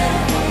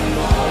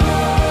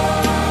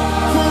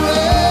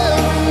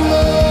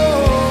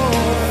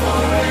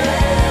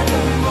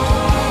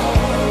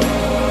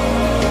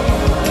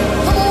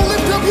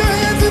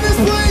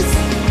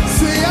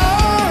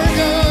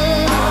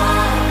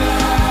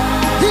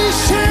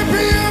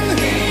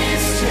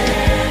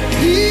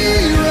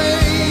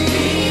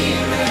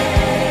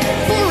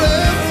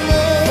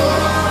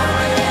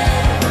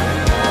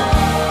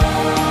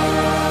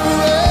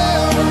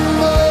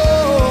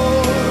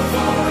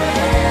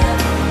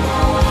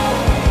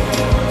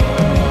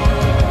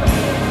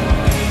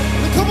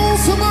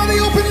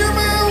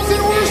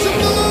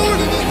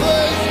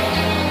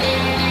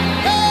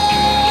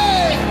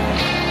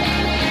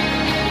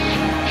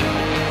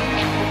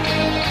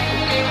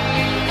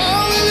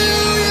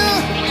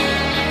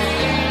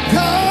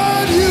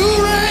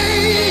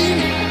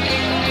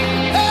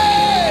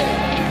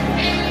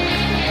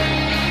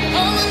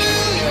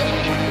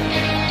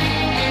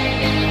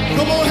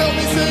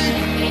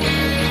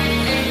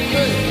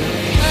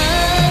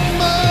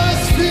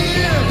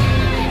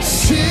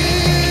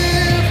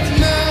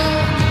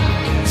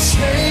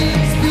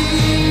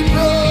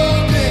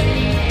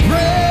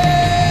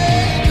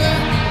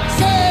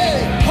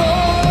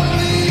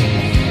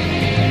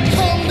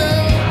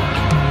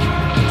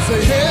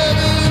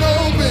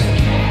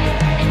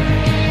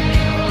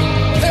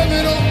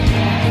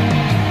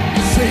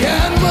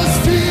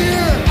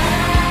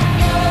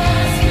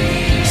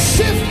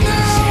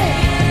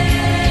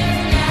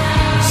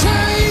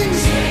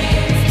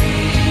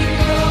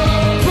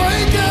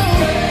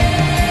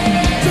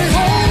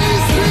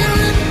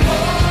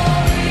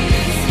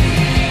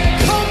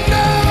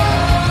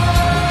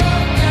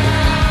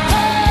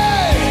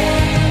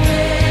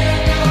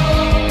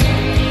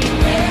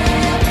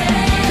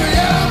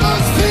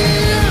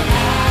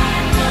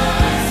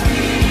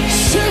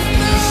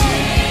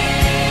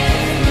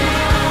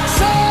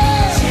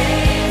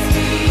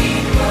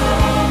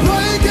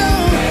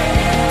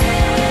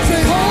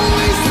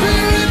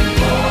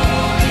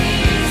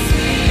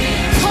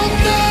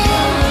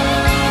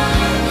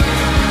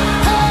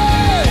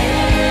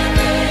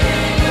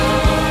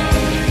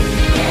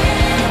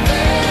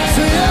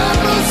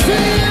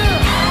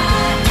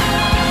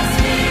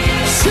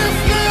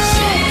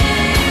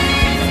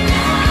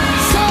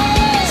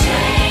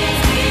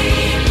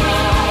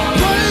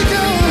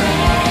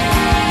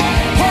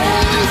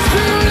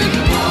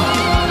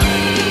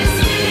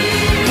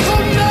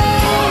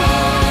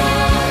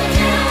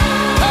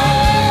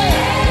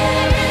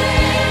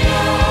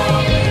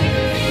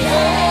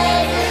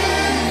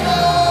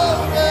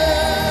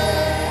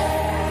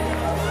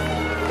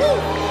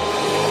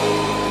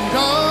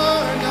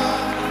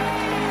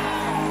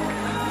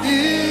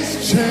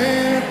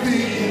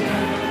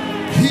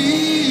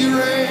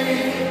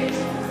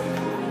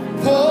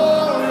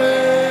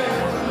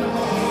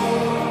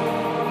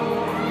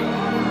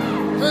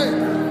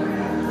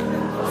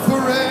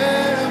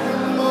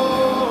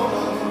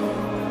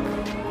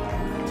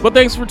 Well,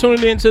 thanks for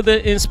tuning in to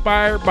the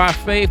Inspired by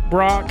Faith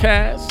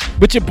broadcast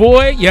with your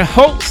boy, your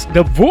host,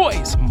 the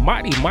voice,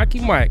 Mighty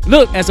Mikey Mike.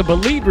 Look, as a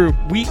believer,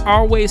 we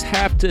always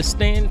have to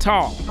stand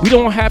tall. We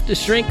don't have to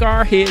shrink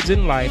our heads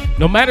in life,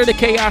 no matter the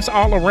chaos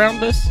all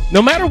around us,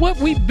 no matter what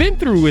we've been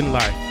through in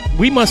life.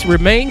 We must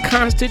remain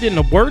constant in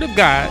the Word of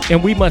God,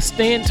 and we must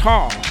stand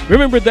tall.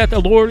 Remember that the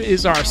Lord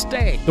is our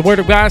stay. The Word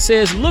of God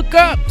says, look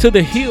up to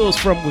the hills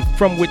from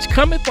which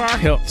cometh our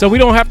help. So we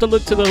don't have to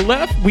look to the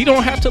left. We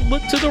don't have to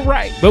look to the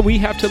right, but we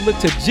have to look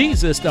to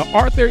Jesus, the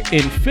author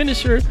and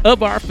finisher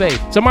of our faith.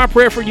 So my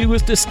prayer for you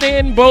is to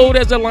stand bold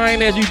as a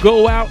lion as you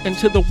go out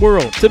into the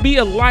world, to be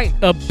a light,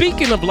 a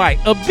beacon of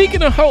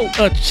hope,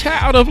 a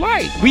child of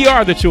light. We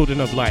are the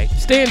children of light.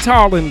 Stand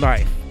tall in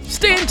life.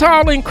 Stand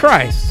tall in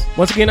Christ.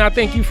 Once again, I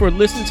thank you for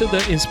listening to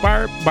the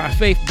Inspired by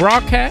Faith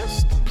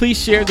broadcast.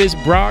 Please share this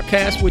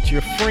broadcast with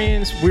your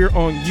friends. We're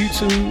on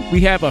YouTube.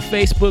 We have a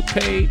Facebook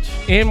page,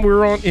 and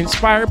we're on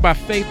Inspired by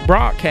Faith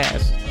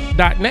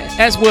broadcast.net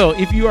as well.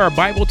 If you are a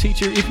Bible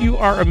teacher, if you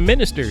are a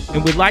minister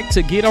and would like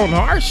to get on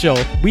our show,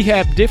 we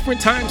have different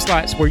time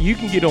slots where you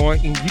can get on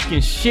and you can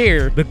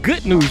share the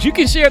good news. You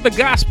can share the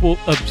gospel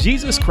of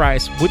Jesus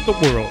Christ with the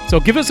world.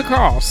 So give us a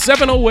call,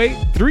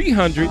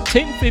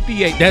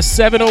 708-300-1058. That's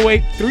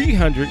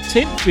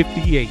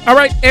 708-300-1058. All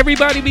right,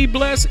 everybody be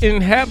blessed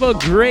and have a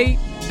great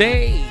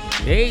day.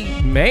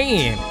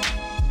 Amen.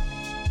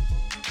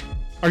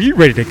 Are you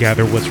ready to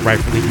gather what's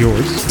rightfully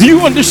yours? Do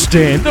you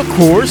understand the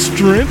core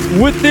strength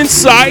within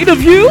inside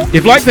of you?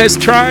 If life has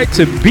tried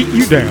to beat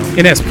you down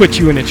and has put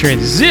you in a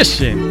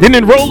transition, then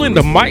enroll in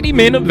the Mighty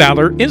Men of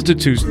Valor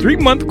Institute's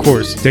 3-month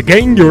course to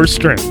gain your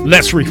strength.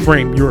 Let's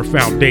reframe your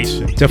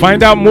foundation. To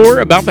find out more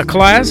about the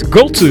class,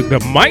 go to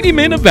the Mighty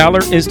Men of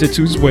Valor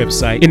Institute's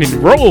website and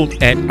enroll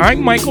at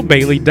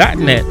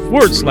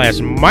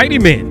I'mMichaelBailey.net/Mighty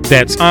Men.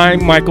 That's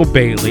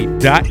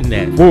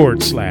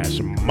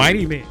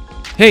I'mMichaelBailey.net/Mighty Men.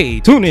 Hey,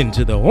 tune in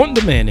to the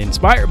on-demand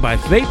Inspired by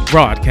Faith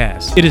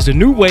broadcast. It is a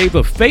new wave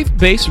of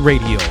faith-based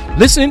radio.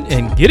 Listen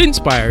and get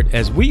inspired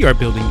as we are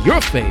building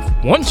your faith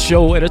one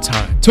show at a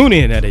time. Tune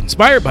in at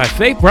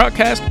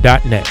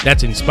inspiredbyfaithbroadcast.net.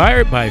 That's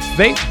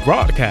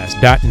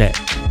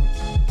inspiredbyfaithbroadcast.net.